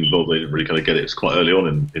who'd been involved, they didn't really kind of get it. It was quite early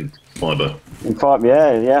on in fibre. In fibre,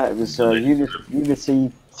 yeah, it was Unity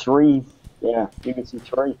 3, yeah, Unity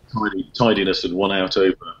 3. Tidiness had won out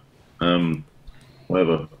over,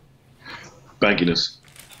 whatever, bagginess.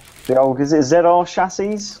 The old, is it ZR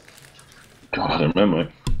chassis? God, I don't remember.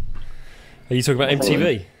 Are you talking about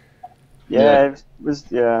MTV? Yeah, it was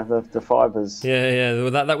the fibres. Yeah.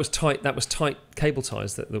 That was tight. That was tight cable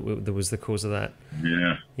ties that was the cause of that.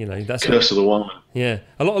 Yeah. You know, that's curse of the wireman. Yeah,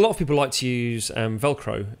 a lot of people like to use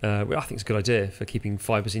Velcro. I think it's a good idea for keeping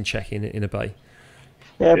fibres in check in a bay.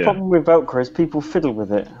 Yeah, the problem with Velcro is people fiddle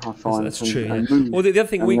with it, I find. That's true. Yeah. Well, the other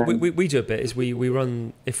thing we do a bit is we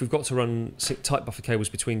run, if we've got to run tight buffer cables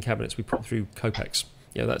between cabinets, we put them through Copex.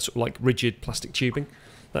 Yeah, that's sort of like rigid plastic tubing.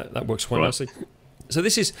 That works quite nicely. So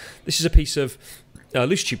this is a piece of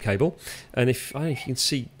loose tube cable, and if you can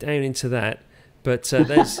see down into that, But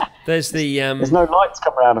there's the there's no lights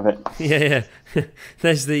coming out of it. Yeah.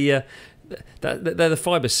 There's the they're the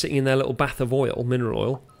fibres sitting in their little bath of oil, mineral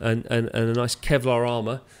oil, and a nice Kevlar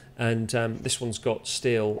armour. And this one's got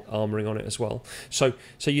steel armouring on it as well. So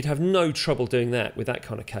you'd have no trouble doing that with that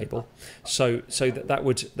kind of cable. So that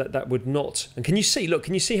would not. And can you see? Look,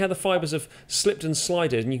 can you see how the fibres have slipped and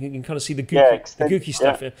slided, and you can kind of see the gooky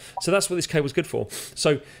stuff. Yeah. So that's what this cable's good for.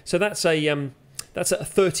 So that's a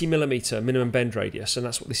 30mm minimum bend radius, and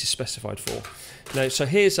that's what this is specified for. Now, so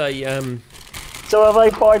here's a. So are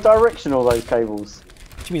they bi-directional, those cables?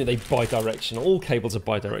 What do you mean are they bi-directional? All cables are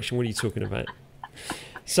bi-directional. What are you talking about?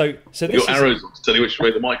 So this your arrows to tell you which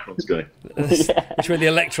way the micron's going. Which way the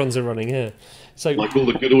electrons are running, yeah. So like all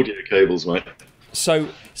the good audio cables, mate. So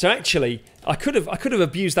actually, I could have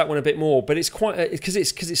abused that one a bit more, but it's quite because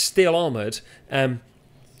it's steel armoured. You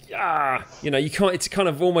can't. It's kind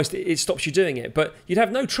of almost it stops you doing it, but you'd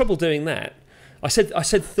have no trouble doing that. I said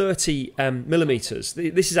 30 millimeters.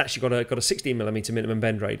 This has actually got a 16mm minimum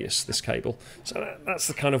bend radius. This cable, so that's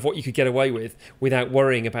the kind of what you could get away with without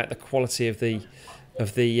worrying about the quality of the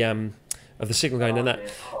signal going down that.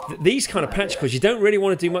 These kind of patch cords, you don't really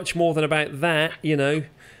want to do much more than about that,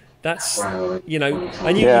 That's, and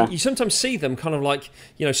you sometimes see them kind of like,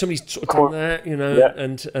 somebody's sort of done that,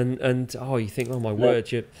 and you think, oh my word,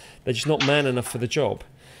 they're just not man enough for the job.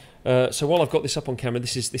 So while I've got this up on camera,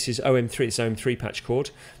 this is OM3, it's OM3 patch cord,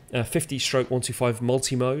 50/125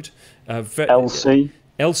 multi-mode,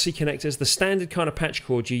 LC connectors, the standard kind of patch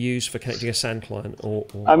cord you use for connecting a SAN client, or...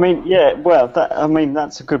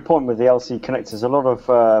 that's a good point with the LC connectors. A lot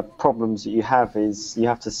of problems that you have is you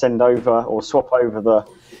have to send over or swap over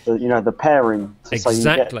the pairing.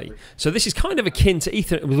 Exactly. So this is kind of akin to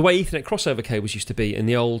Ethernet, the way Ethernet crossover cables used to be in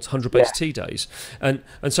the old 100 base T days. And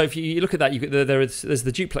so if you look at that, there's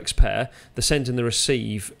the duplex pair, the send and the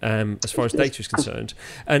receive, as far as data is concerned.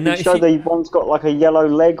 And now, the one's got like a yellow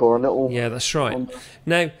leg or a little. Yeah, that's right.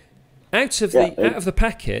 Now, out of the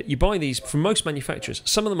packet, you buy these from most manufacturers.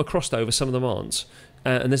 Some of them are crossed over, some of them aren't.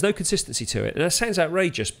 And there's no consistency to it. And that sounds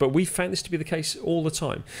outrageous, but we've found this to be the case all the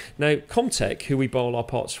time. Now, Comtech, who we buy all our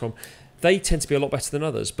parts from, they tend to be a lot better than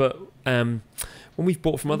others. But when we've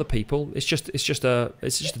bought from other people, it's just a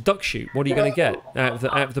duck shoot. What are you going to get out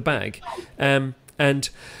of the bag? And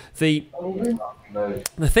the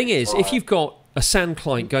thing is, if you've got a SAN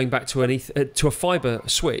client going back to a fibre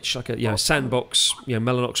switch, like a Sandbox,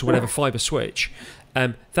 Mellanox or whatever fibre switch.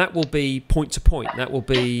 That will be point to point. That will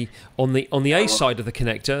be on the A side of the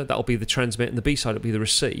connector. That will be the transmit, and the B side will be the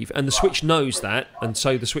receive. And the switch knows that, and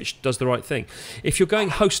so the switch does the right thing. If you're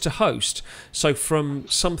going host to host, so from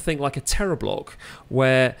something like a TerraBlock,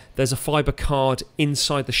 where there's a fibre card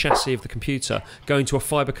inside the chassis of the computer, going to a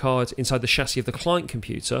fibre card inside the chassis of the client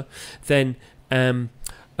computer, then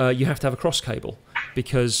you have to have a cross cable,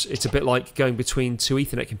 because it's a bit like going between two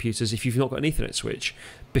Ethernet computers if you've not got an Ethernet switch.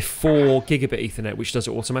 Before gigabit Ethernet, which does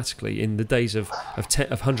it automatically, in the days of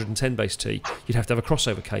 110 base T, you'd have to have a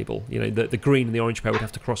crossover cable. The green and the orange pair would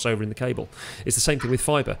have to cross over in the cable. It's the same thing with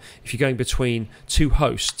fibre. If you're going between two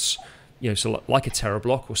hosts, so like a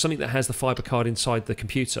TerraBlock or something that has the fibre card inside the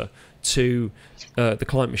computer to the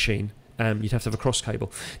client machine, you'd have to have a cross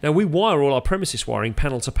cable. Now, we wire all our premises wiring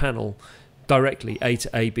panel to panel directly, A to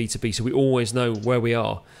A, B to B, so we always know where we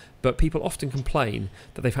are. But people often complain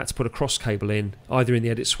that they've had to put a cross cable in, either in the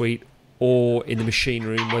edit suite or in the machine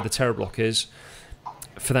room where the TerraBlock is,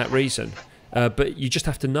 for that reason. But you just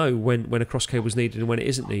have to know when a cross cable is needed and when it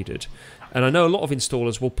isn't needed. And I know a lot of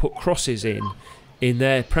installers will put crosses in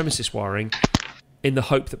their premises wiring in the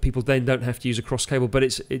hope that people then don't have to use a cross cable,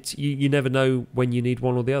 but you never know when you need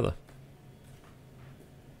one or the other.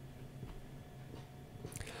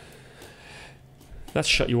 That's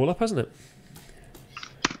shut you all up, hasn't it?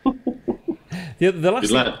 The last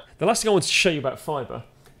thing I wanted to show you about fibre,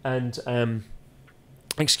 and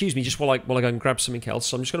excuse me, just while I go and grab something else.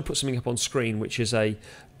 So I'm just going to put something up on screen, which is some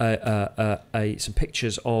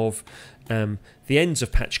pictures of the ends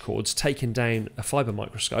of patch cords taken down a fibre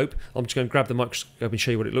microscope. I'm just going to grab the microscope and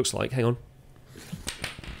show you what it looks like. Hang on.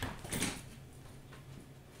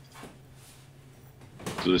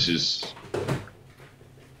 So this is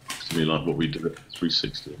to me like what we did at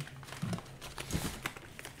 360.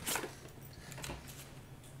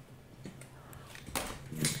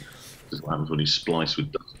 This is what happens when you splice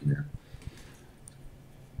with dust in here.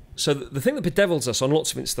 So the thing that bedevils us on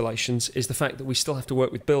lots of installations is the fact that we still have to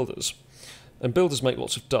work with builders, and builders make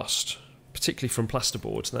lots of dust, particularly from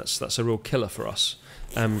plasterboard. That's a real killer for us.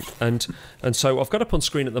 And so I've got up on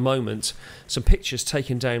screen at the moment some pictures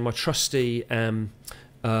taken down my trusty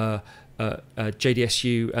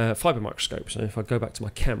JDSU fibre microscope. So if I go back to my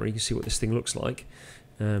camera, you can see what this thing looks like.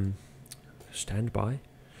 Stand by.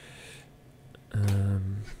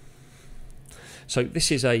 So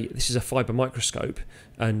this is a fibre microscope,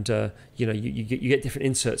 and you get different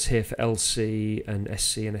inserts here for LC and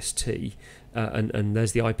SC and ST, and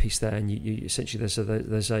there's the eyepiece there, and you essentially there's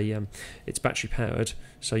a it's battery powered,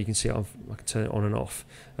 so you can see I can turn it on and off,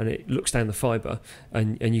 and it looks down the fibre,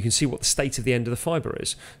 and you can see what the state of the end of the fibre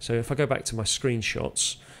is. So if I go back to my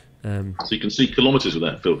screenshots, so you can see kilometres with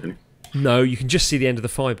that, Phil, can you? No, you can just see the end of the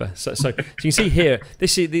fibre. So you can see here.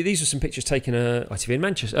 These are some pictures taken at ITV in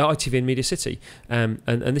Manchester, ITV in Media City, and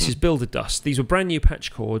this is builder dust. These were brand new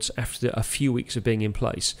patch cords after a few weeks of being in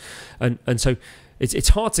place, and so it's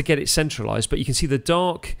hard to get it centralised. But you can see the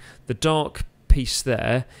dark piece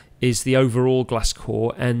there is the overall glass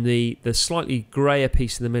core, and the slightly greyer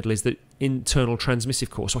piece in the middle is the internal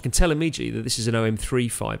transmissive core. So I can tell immediately that this is an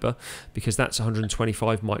OM3 fibre, because that's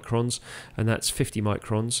 125 microns and that's 50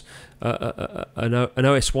 microns. An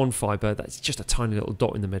OS1 fibre, that's just a tiny little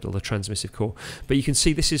dot in the middle, the transmissive core. But you can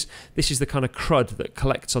see this is the kind of crud that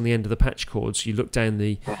collects on the end of the patch cords. You look down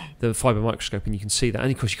the fibre microscope and you can see that.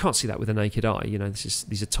 And of course you can't see that with a naked eye.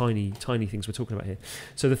 These are tiny things we're talking about here.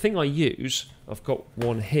 So the thing I use, I've got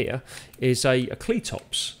one here, is a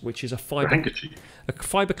Cleetops, which is a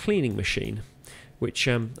fibre cleaning machine, which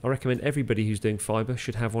I recommend everybody who's doing fibre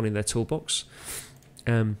should have one in their toolbox.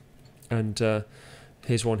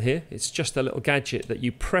 Here's one here. It's just a little gadget that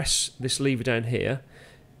you press this lever down here.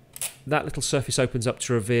 That little surface opens up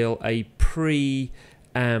to reveal a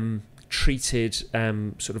treated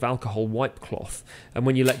sort of alcohol wipe cloth, and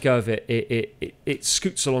when you let go of it, it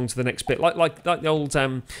scoots along to the next bit, like the old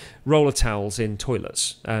roller towels in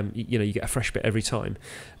toilets. You get a fresh bit every time,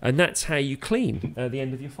 and that's how you clean the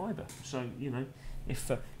end of your fibre. So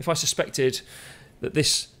if I suspected that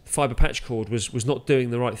this fibre patch cord was not doing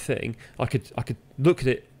the right thing, I could look at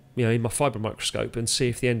it in my fibre microscope and see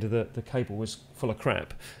if the end of the cable was full of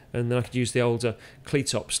crap, and then I could use the older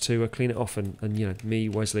Cleetops to clean it off. And me,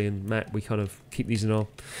 Wesley, and Matt, we kind of keep these in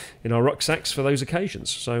our rucksacks for those occasions.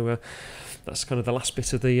 So that's kind of the last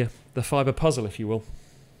bit of the fibre puzzle, if you will.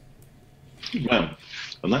 Wow,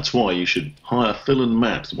 and that's why you should hire Phil and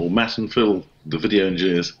Matt, or Matt and Phil, the video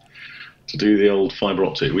engineers, to do the old fibre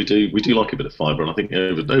optic. We do like a bit of fibre, and I think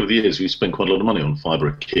over the years we've spent quite a lot of money on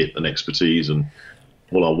fibre kit and expertise, and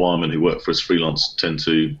all our wiremen who work for us freelance tend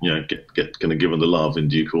to get kind of given the love in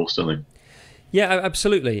due course, don't they? Yeah,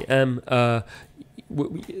 absolutely.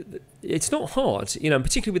 It's not hard,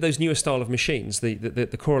 particularly with those newer style of machines,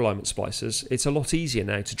 the core alignment splicers. It's a lot easier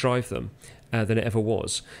now to drive them than it ever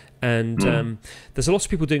was. And there's a lot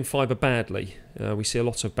of people doing fibre badly. We see a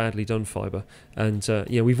lot of badly done fibre, and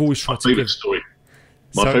we've always tried to give.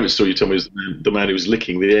 My favourite story you told me is the man who was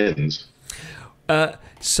licking the ends.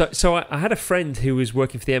 So I had a friend who was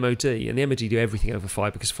working for the MOD, and the MOD do everything over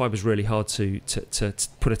fibre, because fibre is really hard to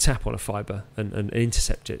put a tap on a fibre and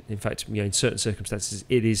intercept it. In fact, in certain circumstances,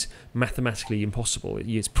 it is mathematically impossible.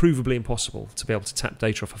 It's provably impossible to be able to tap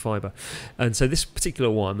data off a fibre. And so this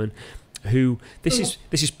particular wireman, who this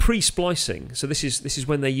is pre-splicing, so this is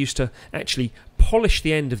when they used to actually polish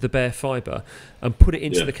the end of the bare fibre and put it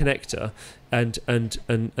into the connector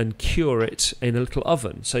and cure it in a little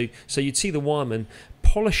oven. So you'd see the wireman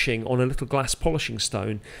polishing on a little glass polishing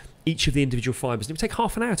stone each of the individual fibres. And it would take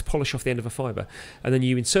half an hour to polish off the end of a fibre, and then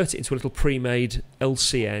you insert it into a little pre-made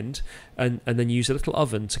LC end, and then use a little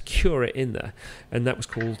oven to cure it in there, and that was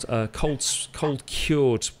called cold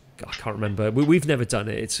cured. I can't remember. We've never done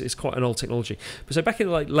it. It's quite an old technology. But so back in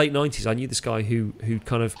the late 90s, I knew this guy who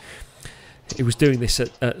was doing this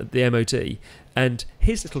at the MOD, and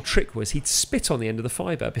his little trick was he'd spit on the end of the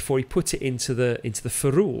fibre before he put it into the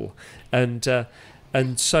ferrule,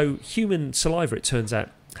 and so human saliva, it turns out,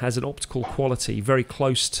 has an optical quality very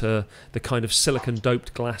close to the kind of silicon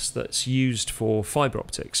doped glass that's used for fibre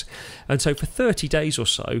optics. And so for 30 days or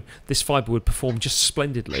so, this fibre would perform just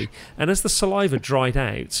splendidly, and as the saliva dried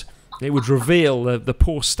out, it would reveal the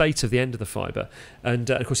poor state of the end of the fibre, and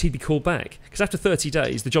of course he'd be called back, because after 30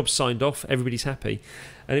 days the job's signed off, everybody's happy,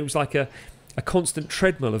 and it was like a constant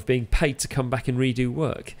treadmill of being paid to come back and redo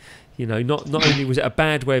work. Not only was it a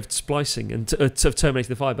bad way of splicing and of terminating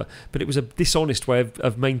the fibre, but it was a dishonest way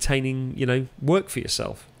of maintaining, work for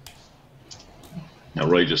yourself.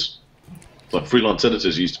 Outrageous. Like freelance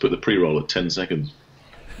editors used to put the pre-roll at 10 seconds.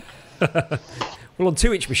 Well, on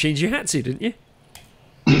 2-inch machines you had to, didn't you?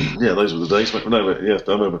 Yeah, those were the days. No, but yeah,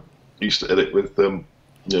 I remember. I used to edit with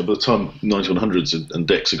Yeah, by the time 9100s and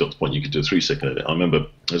decks had got to the point you could do a 3-second edit. I remember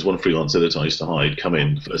there's one freelance editor I used to hire. He'd come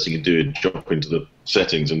in, first thing he'd do, he'd jump into the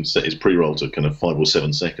settings and set his pre-roll to kind of 5 or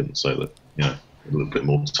 7 seconds, so that a little bit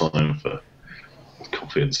more time for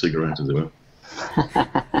coffee and cigarette, as it were.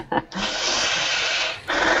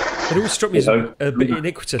 It always struck me as a bit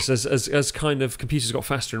iniquitous as kind of computers got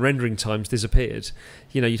faster and rendering times disappeared.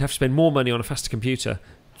 You'd have to spend more money on a faster computer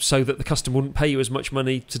so that the customer wouldn't pay you as much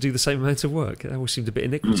money to do the same amount of work. It always seemed a bit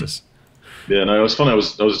iniquitous. Yeah, no, it was funny. I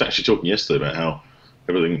was actually talking yesterday about how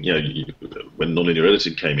everything, when nonlinear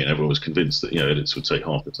editing came in, everyone was convinced that edits would take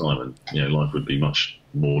half the time, and life would be much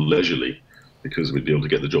more leisurely because we'd be able to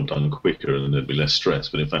get the job done quicker and there'd be less stress.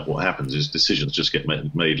 But in fact, what happens is decisions just get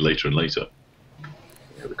made later and later.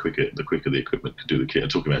 The quicker the equipment could do the kit. I'm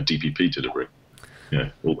talking about DPP to degree.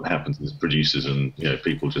 All that happens is producers and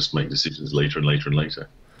people just make decisions later and later and later.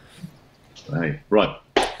 Hey, right.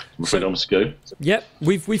 I'm afraid I must go. Yep,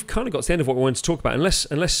 we've kind of got to the end of what we wanted to talk about.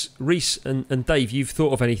 Unless Rhys and Dave, you've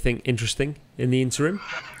thought of anything interesting in the interim?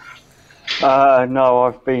 No,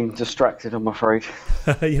 I've been distracted, I'm afraid.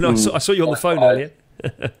 I saw you on the phone earlier.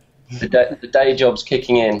 The day job's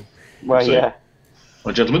kicking in. Well, So, yeah.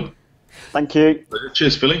 Right, gentlemen. Thank you.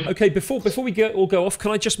 Cheers, Philly. Okay, before we all go off,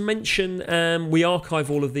 can I just mention we archive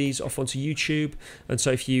all of these off onto YouTube, and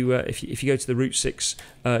so if you go to the Root6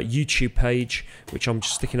 YouTube page, which I'm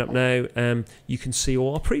just sticking up now, you can see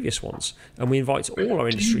all our previous ones, and we invite all our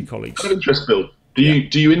industry colleagues. Out of interest, Bill, do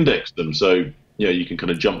you index them so you can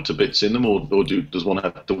kind of jump to bits in them, or does one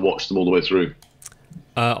have to watch them all the way through?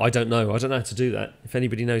 I don't know. I don't know how to do that. If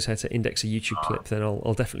anybody knows how to index a YouTube clip, then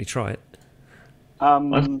I'll definitely try it.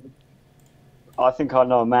 I think I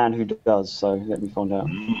know a man who does, so let me find out.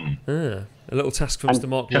 A little task for Mr.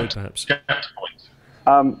 Mark Lloyd, perhaps.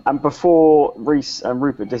 And before Rhys and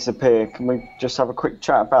Rupert disappear, can we just have a quick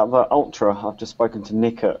chat about the Ultra? I've just spoken to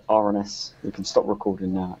Nick at RNS. We can stop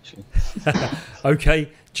recording now, actually. Okay,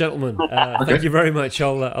 gentlemen. Thank you very much.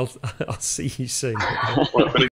 I'll see you soon.